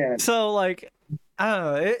 Yeah. So, like, I don't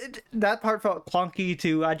know. That part felt clunky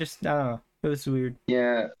too. I don't know. It was weird.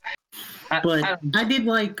 Yeah. But I did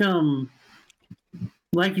like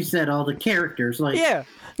you said, all the characters, like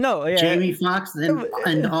Jamie Foxx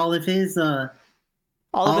and all of his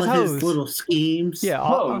his little schemes. Yeah,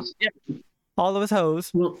 all of his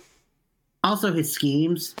hoes. Well, also his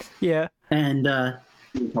schemes. Yeah, and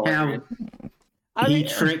how he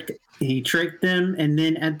tricked them, and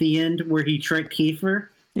then at the end where he tricked Kiefer.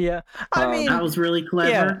 Yeah, I mean that was really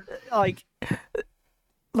clever. Yeah, like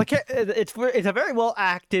it's a very well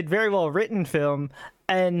acted, very well written film,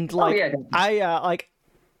 and like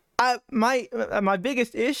my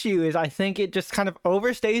biggest issue is I think it just kind of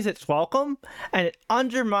overstays its welcome and it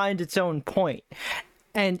undermines its own point.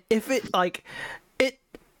 And if it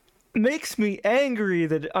makes me angry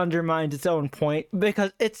that it undermines its own point,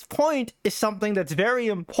 because its point is something that's very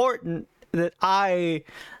important that I,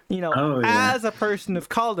 as a person of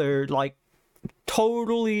color, like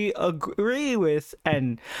totally agree with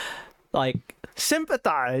and like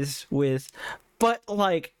sympathize with, but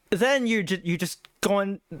like then you just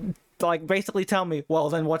going like basically tell me, well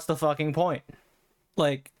then what's the fucking point?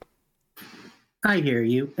 Like, I hear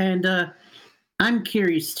you, and I'm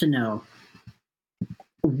curious to know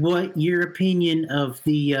what your opinion of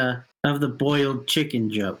the boiled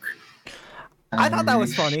chicken joke. I thought that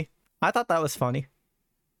was funny.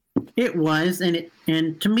 It was,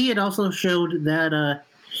 and to me it also showed that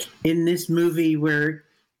in this movie where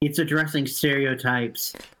it's addressing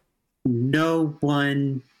stereotypes, no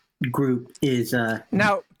one group is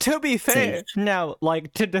now to be fair safe. Now,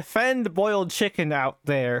 like, to defend boiled chicken out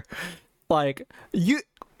there, like,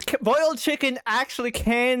 boiled chicken actually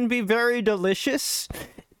can be very delicious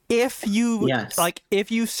if you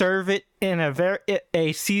if you serve it in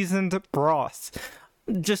a seasoned broth.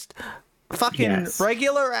 Just fucking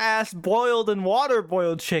regular ass boiled in water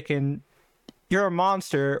boiled chicken, you're a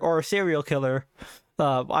monster or a serial killer.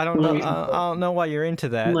 I don't know why you're into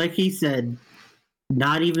that. Like he said,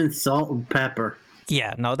 not even salt and pepper.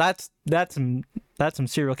 Yeah, no, that's some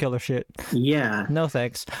serial killer shit. Yeah. No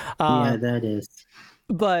thanks. Yeah, that is.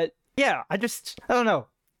 But yeah, I don't know.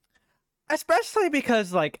 especially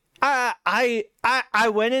because like I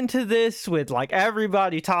went into this with like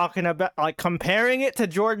everybody talking about like comparing it to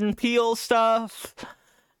Jordan Peele stuff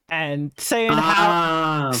and saying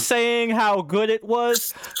how good it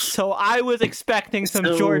was. So I was expecting some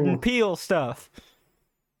Jordan Peele stuff.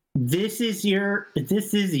 This is your.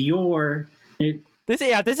 This is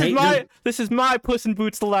my Puss in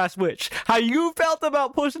Boots: The Last Wish. How you felt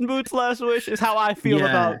about Puss in Boots: The Last Wish is how I feel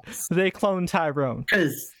about They Clone Tyrone.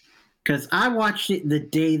 Because I watched it the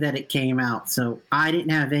day that it came out, so I didn't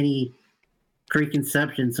have any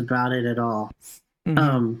preconceptions about it at all.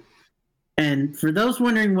 Mm-hmm. And for those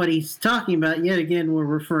wondering what he's talking about, yet again, we're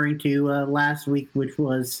referring to last week, which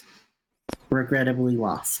was regrettably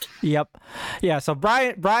lost. Yep. Yeah, so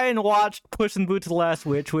Brian watched Puss in Boots: The Last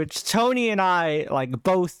Wish, which Tony and I like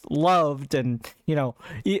both loved, and you know,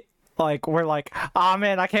 like we're like, oh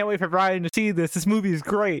man, I can't wait for Brian to see this. This movie is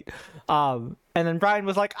great. And then Brian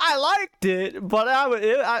was like, I liked it, but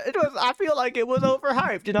I feel like it was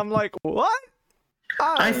overhyped, and I'm like, what?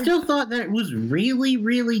 I still thought that it was really,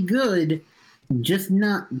 really good, just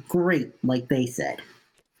not great, like they said.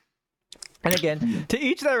 And again, to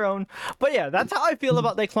each their own. But yeah, that's how I feel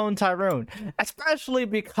about They Clone Tyrone. Especially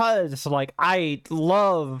because, like, I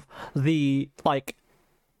love the, like,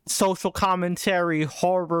 social commentary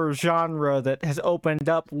horror genre that has opened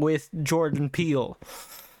up with Jordan Peele.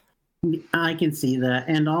 I can see that.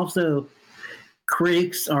 And also,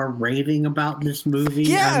 critics are raving about this movie.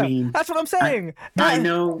 Yeah, I mean, that's what I'm saying. I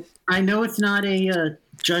know it's not a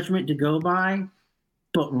judgment to go by,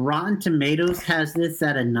 but Rotten Tomatoes has this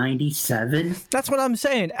at a 97. That's what I'm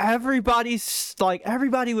saying. Everybody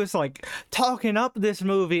was like talking up this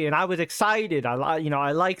movie, and I was excited. I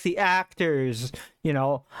like the actors. You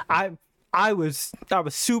know, I was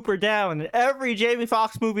super down. And every Jamie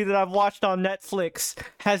Foxx movie that I've watched on Netflix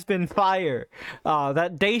has been fire.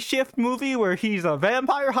 That Day Shift movie where he's a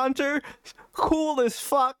vampire hunter, cool as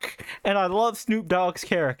fuck, and I love Snoop Dogg's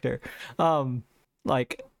character.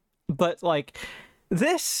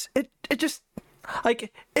 This, it just,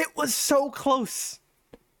 like, it was so close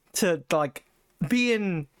to, like,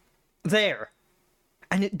 being there.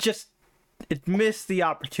 And it missed the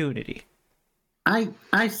opportunity. I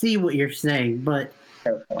see what you're saying, but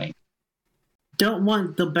don't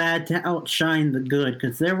want the bad to outshine the good,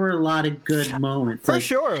 because there were a lot of good moments. For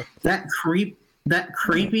sure. That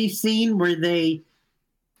creepy scene where they,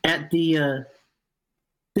 at the, I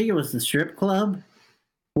think it was the strip club,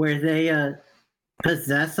 where they,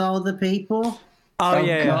 possess all the people. Oh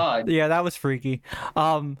yeah, yeah, that was freaky.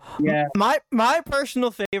 Yeah. My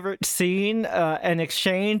personal favorite scene and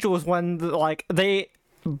exchange was when they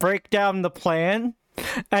break down the plan,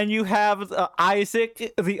 and you have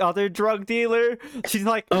Isaac, the other drug dealer. She's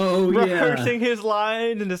like rehearsing his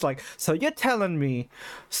line, and it's like, so you're telling me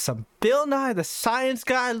some Bill Nye the Science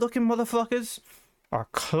Guy looking motherfuckers are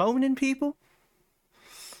cloning people?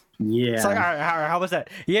 Yeah. It's like, all right, how was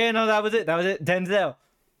that? Yeah, no, that was it. Denzel.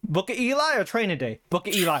 Book of Eli or Training Day? Book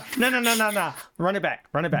of Eli. No. Run it back.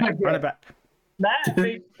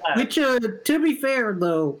 Which, to be fair,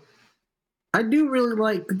 though, I do really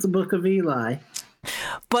like the Book of Eli.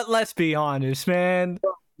 But let's be honest, man.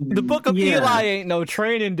 The Book of Eli ain't no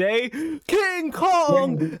Training Day. King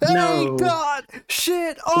Kong ain't got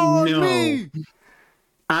shit on me.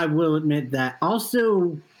 I will admit that.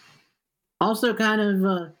 Also kind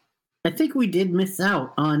of, I think we did miss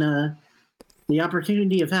out on the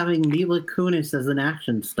opportunity of having Mila Kunis as an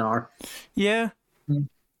action star. Yeah. Man.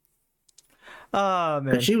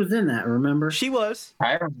 But she was in that, remember? She was.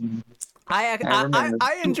 I remember.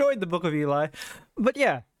 I enjoyed the Book of Eli, but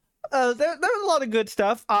yeah, there was a lot of good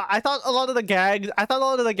stuff. I thought a lot of the gags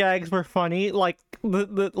were funny. Like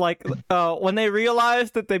when they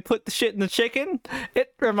realized that they put the shit in the chicken,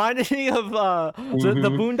 it reminded me of the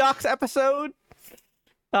Boondocks episode.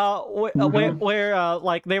 Where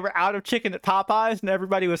like they were out of chicken at Popeyes and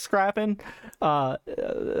everybody was scrapping.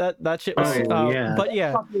 That shit was. yeah. But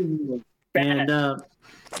yeah. And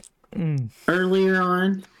earlier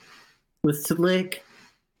on with Slick,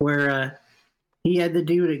 where he had the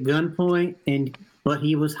dude at gunpoint, but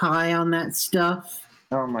he was high on that stuff.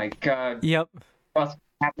 Oh my god. Yep. What's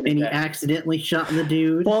happening? And he accidentally shot the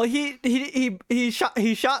dude. Well, he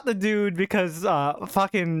shot the dude because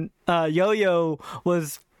fucking Yo-Yo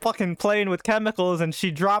was fucking playing with chemicals, and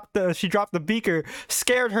she dropped the beaker,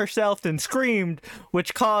 scared herself, and screamed,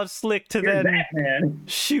 which caused Slick to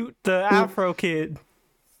shoot the Afro kid.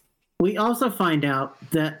 We also find out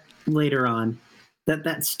that later on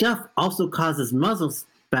that stuff also causes muzzle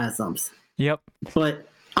spasms. Yep. But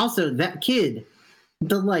also that kid,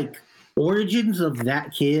 the origins of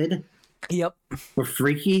that kid. Yep. Were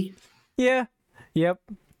freaky. Yeah. Yep.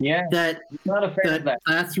 Yeah, That not a fan of that.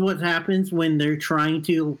 that's what happens when they're trying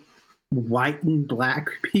to whiten black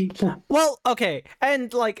people. Well, okay,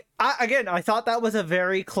 and like I thought that was a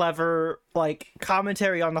very clever like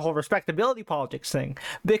commentary on the whole respectability politics thing,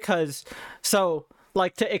 because so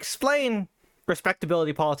like to explain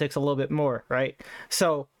respectability politics a little bit more, right?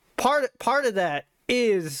 So part of that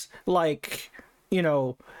is like, you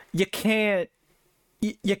know, you can't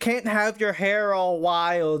you can't have your hair all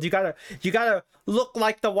wild. You gotta look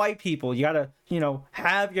like the white people. You gotta, you know,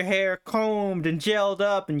 have your hair combed and gelled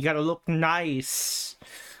up, and you gotta look nice.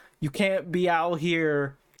 You can't be out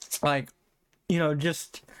here like, you know,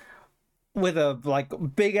 just with a like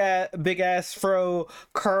big ass fro,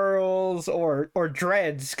 curls or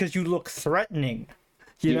dreads, because you look threatening.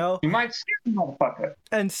 You know, you might scare the motherfucker.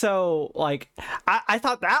 and so like I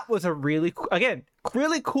thought that was a really again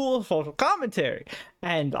really cool social commentary,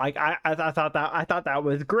 and like I thought that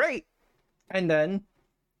was great, and then,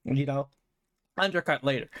 you know, undercut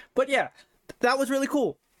later, but yeah, that was really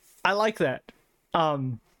cool. I like that.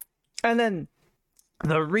 And then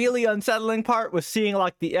the really unsettling part was seeing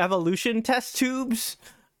like the evolution test tubes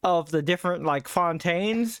of the different like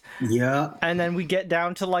Fontaines. Yeah. And then we get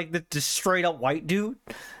down to like the straight up white dude,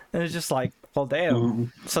 and it's just like, well,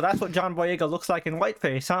 damn. So that's what John Boyega looks like in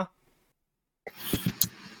whiteface, huh?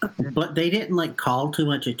 But they didn't like call too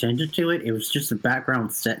much attention to it. It was just a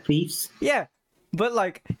background set piece. Yeah, but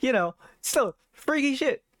like, you know, still freaky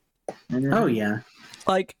shit. Oh yeah.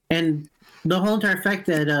 Like, and the whole entire fact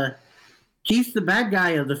that he's the bad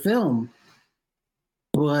guy of the film,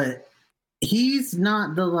 but he's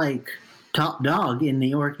not the like top dog in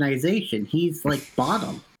the organization. He's like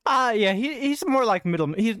bottom. Yeah, he's more like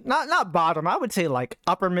middle. He's not bottom. I would say like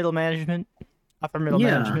upper middle management.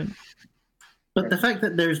 Management. But the fact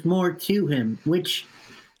that there's more to him, which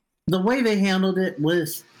the way they handled it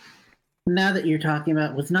was, now that you're talking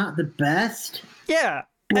about, was not the best. Yeah.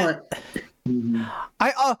 But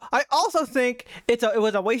I also think it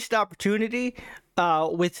was a wasted opportunity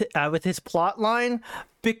with his plot line,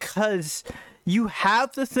 because you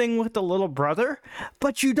have the thing with the little brother,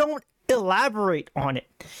 but you don't elaborate on it.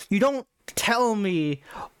 You don't tell me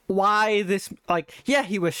why this, like, yeah,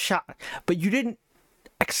 he was shot, but you didn't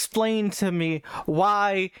explain to me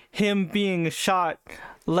why him being shot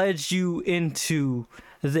led you into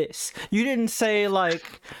this. You didn't say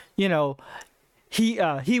like, you know, he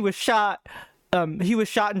was shot and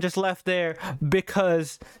just left there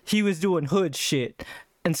because he was doing hood shit.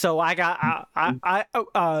 And so I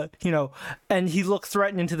you know, and he looked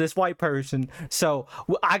threatening to this white person. So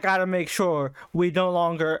I gotta make sure we no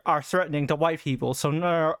longer are threatening to white people. So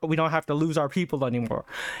no, we don't have to lose our people anymore.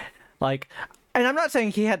 Like, and I'm not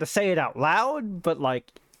saying he had to say it out loud, but like,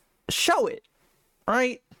 show it,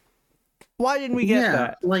 right? Why didn't we get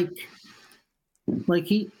that? Like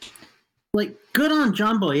good on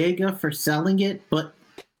John Boyega for selling it, but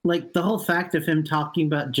like the whole fact of him talking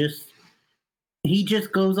about he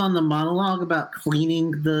just goes on the monologue about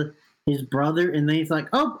cleaning his brother, and then he's like,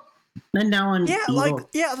 oh, and now I'm evil. Like,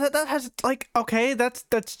 yeah, that has like, okay,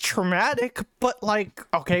 that's traumatic, but like,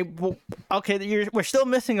 okay, well, okay, we're still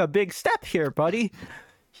missing a big step here, buddy.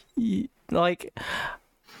 Like,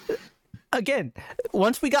 again,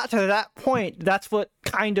 once we got to that point, that's what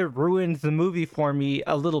kind of ruined the movie for me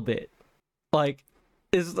a little bit. Like,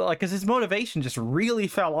 is like, because his motivation just really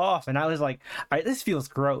fell off, and I was like, all right, this feels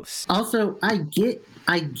gross. Also, I get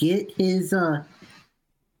his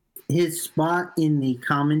spot in the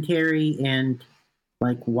commentary and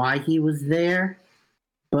like why he was there,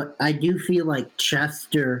 but I do feel like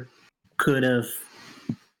Chester could have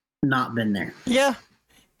not been there. Yeah,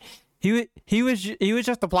 he was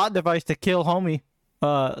just a plot device to kill homie,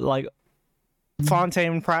 like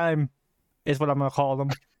Fontaine Prime is what I'm gonna call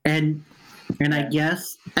them. And I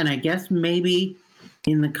guess maybe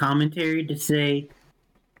in the commentary to say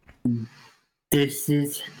this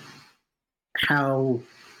is how.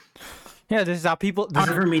 Yeah, this is how people. Hard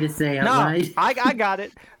for me to say. No, right? I got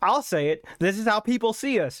it. I'll say it. This is how people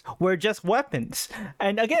see us. We're just weapons.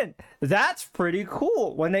 And again, that's pretty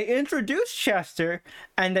cool. When they introduce Chester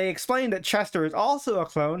and they explain that Chester is also a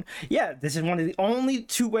clone, yeah, this is one of the only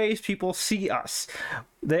two ways people see us.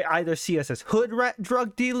 They either see us as hood rat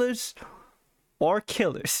drug dealers or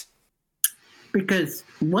killers. Because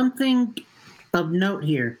one thing of note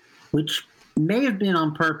here, which may have been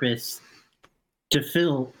on purpose to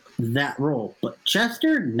fill that role, but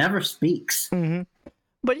Chester never speaks. Mm-hmm.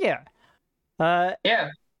 But yeah. Yeah.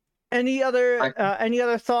 Any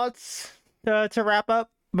other thoughts to wrap up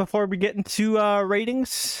before we get into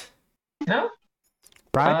ratings? No.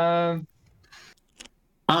 Brian?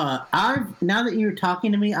 Now that you're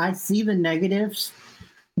talking to me, I see the negatives,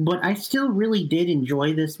 but I still really did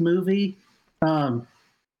enjoy this movie.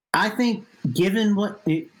 I think, given what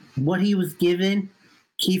he was given,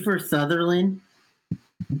 Kiefer Sutherland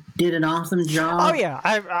did an awesome job. Oh yeah,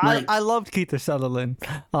 I loved Keith Sutherland.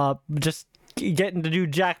 Just getting to do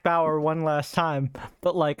Jack Bauer one last time,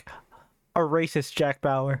 but like a racist Jack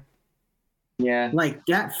Bauer. Yeah. Like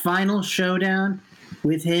that final showdown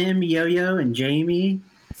with him, Yo-Yo, and Jamie.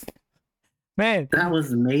 Man, that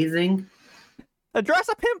was amazing. Address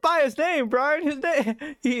a pimp by his name, Brian. His name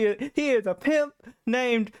he is a pimp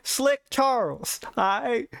named Slick Charles.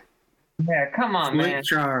 Yeah, come on, Slick man.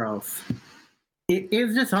 Charles.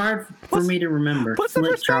 It's just hard for me to remember. Put some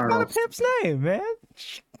Slick respect Charles. on a pimp's name, man.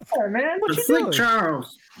 Yeah, man. What you Slick doing?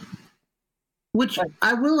 Charles. Which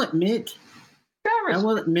I will admit,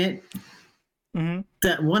 Mm-hmm.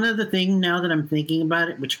 that one other thing now that I'm thinking about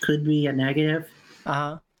it, which could be a negative,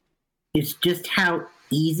 is just how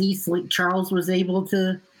easy Slick Charles was able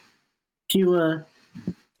to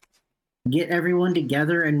get everyone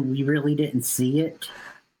together, and we really didn't see it.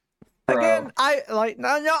 Again, I like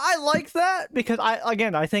that because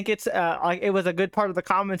I think it's it was a good part of the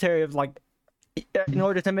commentary of like, in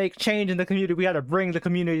order to make change in the community, we got to bring the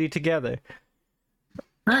community together.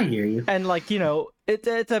 I hear you. And like, you know,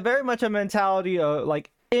 it's a very much a mentality of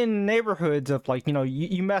like in neighborhoods of like, you know,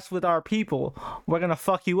 you mess with our people, we're gonna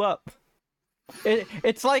fuck you up.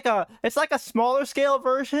 It's like a smaller scale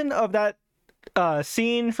version of that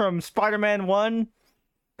scene from Spider-Man 1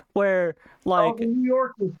 where like the New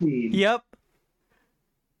York scene. Yep.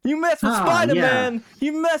 You mess with Spider-Man,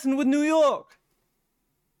 you messing with New York.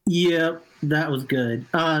 Yep, that was good.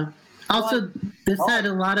 Also, this had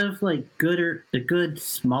a lot of like good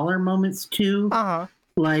smaller moments too.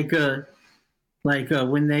 Like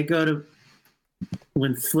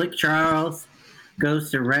when Slick Charles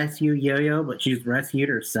goes to rescue Yo-Yo, but she's rescued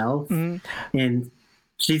herself, and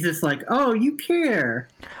she's just like, "Oh, you care."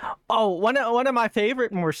 Oh, one of my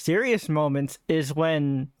favorite, more serious moments is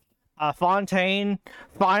when Fontaine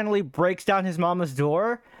finally breaks down his mama's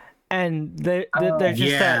door, and there's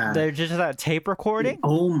just that tape recording.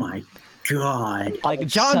 Oh my god! Like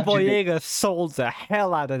John Boyega sold the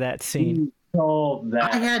hell out of that scene.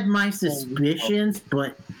 I had my suspicions,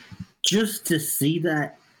 but just to see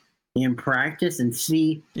that in practice and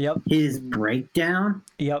see his breakdown.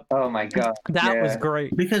 Yep. Oh my god. That was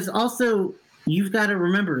great. Because also, you've got to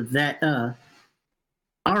remember that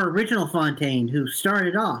our original Fontaine, who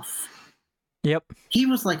started off, he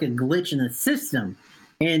was like a glitch in the system.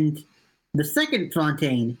 And the second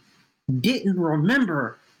Fontaine didn't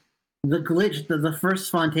remember the glitch that the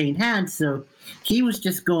first Fontaine had, so he was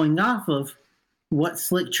just going off of what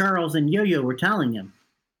Slick Charles and Yo-Yo were telling him.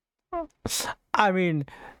 I mean,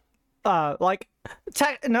 it was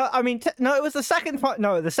the second.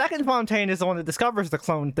 The second Fontaine is the one that discovers the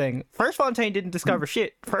clone thing. First Fontaine didn't discover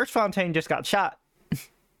shit. First Fontaine just got shot.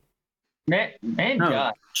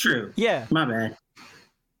 God. True. Yeah. My bad.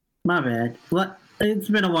 It's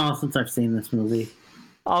been a while since I've seen this movie.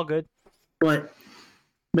 All good. But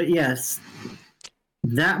yes,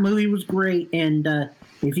 that movie was great. And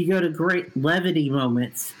if you go to great levity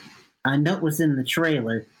moments, I know it was in the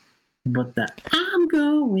trailer, but the "I'm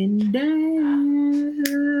going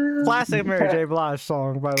down" classic Mary J. Blige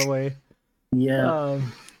song, by the way. Yeah.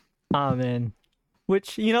 Man.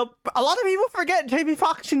 Which, you know, a lot of people forget Jamie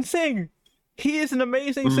Foxx can sing. He is an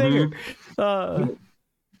amazing singer.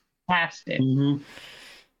 Fantastic.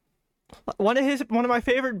 One of my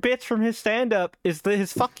favorite bits from his stand-up is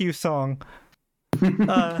his "Fuck You" song.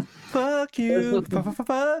 Fuck you.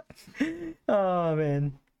 Fuck. Oh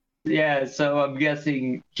man. Yeah, so I'm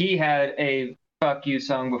guessing he had a "Fuck You"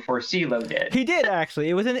 song before CeeLo did. He did actually.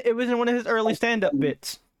 It was in one of his early stand-up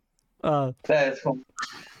bits. That's cool.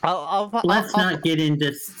 Let's not get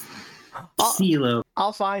into CeeLo.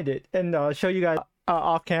 I'll find it and show you guys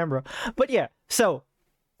off camera. But yeah, so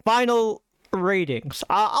final ratings.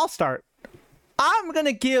 I'll start. I'm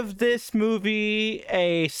gonna give this movie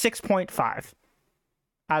a 6.5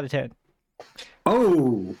 out of 10.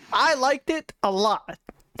 Oh, I liked it a lot.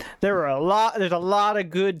 There's a lot of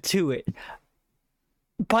good to it.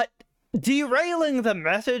 But derailing the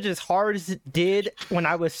message as hard as it did when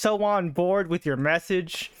I was so on board with your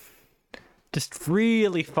message just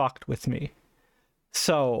really fucked with me.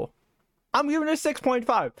 So I'm giving it a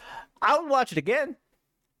 6.5. I would watch it again.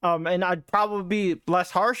 And I'd probably be less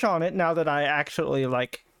harsh on it now that I actually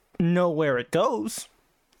like know where it goes.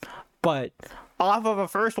 But off of a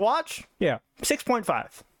first watch,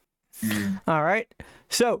 6.5. All right.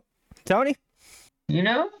 So, Tony? You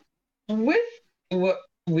know, with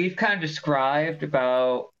we've kind of described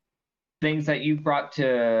about things that you brought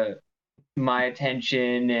to my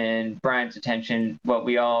attention and Brian's attention, what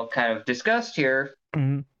we all kind of discussed here,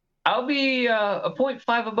 Mhm. I'll be a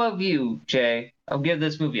 0.5 above you, Jay. I'll give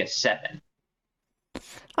this movie a 7.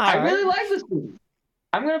 I All really right. like this movie.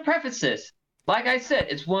 I'm going to preface this. Like I said,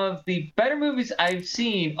 it's one of the better movies I've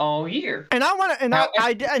seen all year. And I want to, and Now,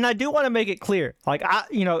 I do want to make it clear. Like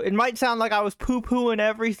it might sound like I was poo-pooing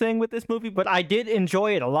everything with this movie, but I did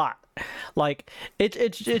enjoy it a lot. Like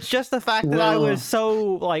it's just the fact that I was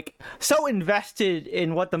so invested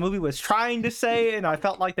in what the movie was trying to say, and I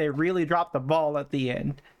felt like they really dropped the ball at the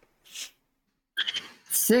end.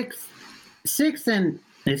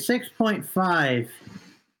 6.5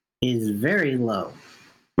 is very low.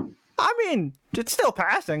 I mean, it's still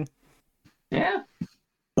passing. Yeah.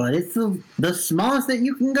 But it's the smallest that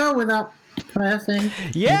you can go without passing.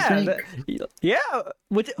 Yeah,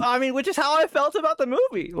 which is how I felt about the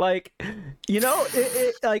movie. Like, if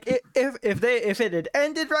it had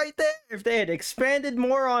ended right there, if they had expanded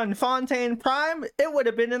more on Fontaine Prime, it would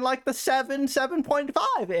have been in like the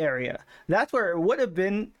 7.5 area. That's where it would have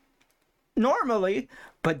been normally.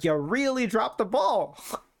 But you really dropped the ball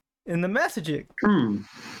in the messaging.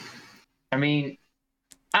 I mean,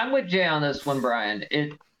 I'm with Jay on this one, Brian.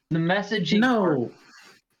 The messaging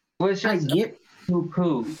was just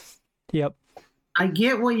poo-poo. Yep. I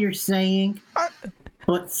get what you're saying,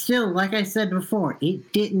 but still, like I said before,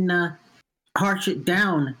 it didn't harsh it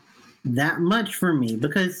down that much for me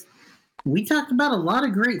because we talked about a lot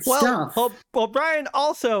of great stuff. Well, Brian,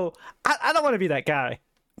 also, I don't want to be that guy,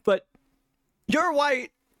 but you're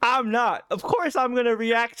white. I'm not. Of course, I'm going to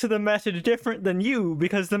react to the message different than you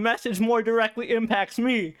because the message more directly impacts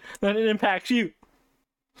me than it impacts you.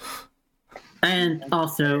 And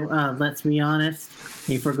also, let's be honest,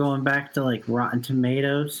 if we're going back to like Rotten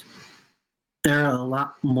Tomatoes, there are a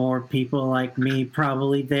lot more people like me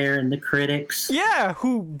probably there in the critics. Yeah,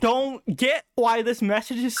 who don't get why this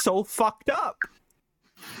message is so fucked up.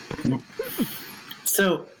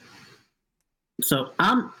 So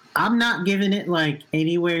I'm not giving it like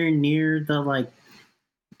anywhere near the like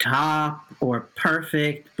top or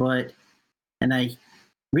perfect, and I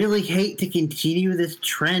really hate to continue this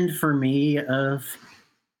trend for me of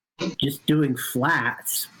just doing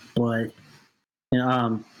flats, but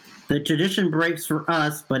the tradition breaks for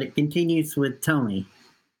us, but it continues with Tony.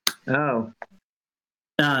 Oh.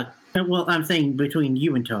 Well, I'm saying between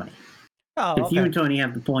you and Tony. Oh, If okay. you and Tony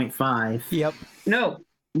have the 0.5. Yep. No,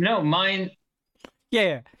 mine.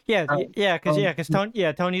 Yeah, because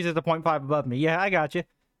Tony's at the 0.5 above me. Yeah, I got you.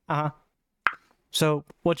 So,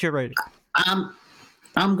 what's your rating?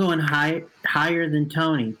 I'm going higher than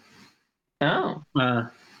Tony. Oh. I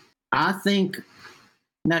think.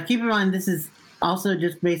 Now, keep in mind, this is also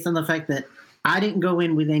just based on the fact that I didn't go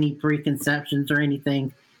in with any preconceptions or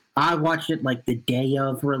anything. I watched it like the day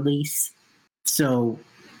of release. So,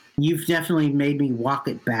 you've definitely made me walk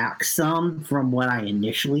it back some from what I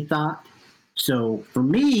initially thought. So, for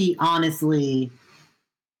me, honestly,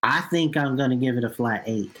 I think I'm going to give it a flat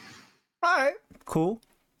 8. All right, cool.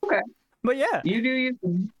 Okay. But yeah, You do you.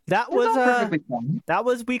 that was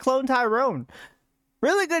We Clone Tyrone.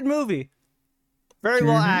 Really good movie. Very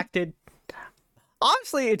well acted.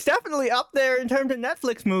 Honestly, it's definitely up there in terms of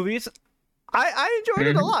Netflix movies. I enjoyed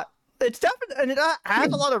it a lot. It's definitely, and it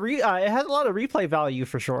has a lot of replay value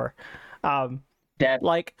for sure.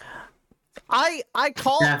 Like I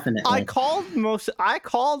called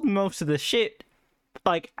most of the shit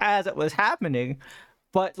like as it was happening,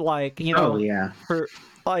 but like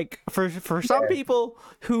for some people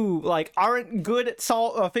who like aren't good at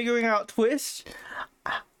figuring out twists,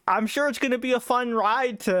 I'm sure it's gonna be a fun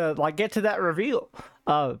ride to like get to that reveal.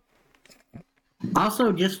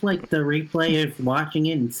 Also, just like the replay of watching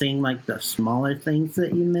it and seeing like the smaller things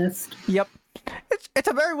that you missed. Yep, it's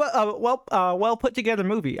a very well put together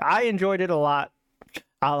movie. I enjoyed it a lot.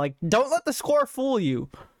 Like, don't let the score fool you.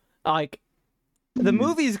 Like, the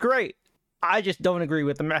movie's great. I just don't agree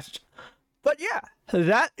with the message. But yeah,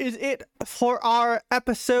 that is it for our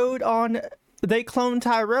episode on They Clone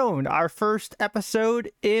Tyrone, our first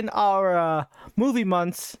episode in our movie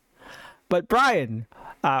months. But Brian,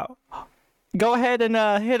 go ahead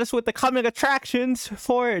and hit us with the coming attractions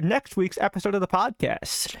for next week's episode of the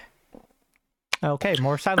podcast. Okay,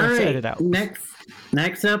 more silence edited out.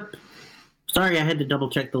 Next up, sorry I had to double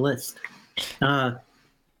check the list.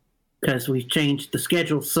 Because we've changed the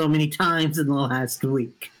schedule so many times in the last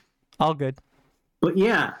week. All good. But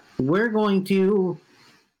yeah, we're going to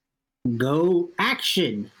go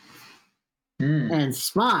action and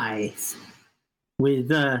spies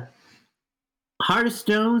with Heart of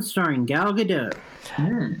Stone starring Gal Gadot.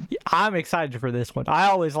 I'm excited for this one. I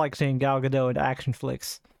always like seeing Gal Gadot in action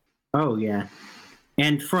flicks. Oh, yeah.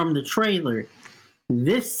 And from the trailer,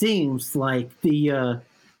 this seems like the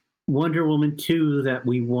Wonder Woman 2 that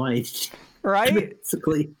we wanted. Right?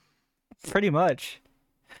 Basically. Pretty much.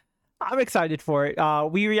 I'm excited for it.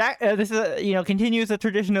 We react. This is continues the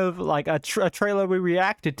tradition of like a trailer we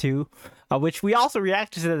reacted to, which we also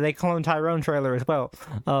reacted to the They Clone Tyrone trailer as well.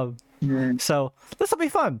 So this will be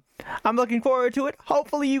fun. I'm looking forward to it.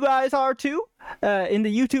 Hopefully you guys are too. In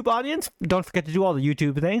the YouTube audience, don't forget to do all the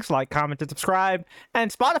YouTube things like comment and subscribe,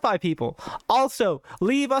 and Spotify people. Also,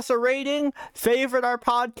 leave us a rating, favorite our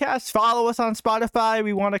podcast, follow us on Spotify.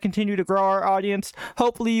 We want to continue to grow our audience.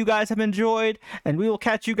 Hopefully you guys have enjoyed, and we will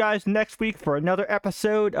catch you guys next week for another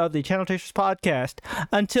episode of the Channel Chasers podcast.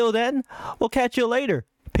 Until then, we'll catch you later.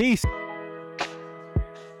 Peace.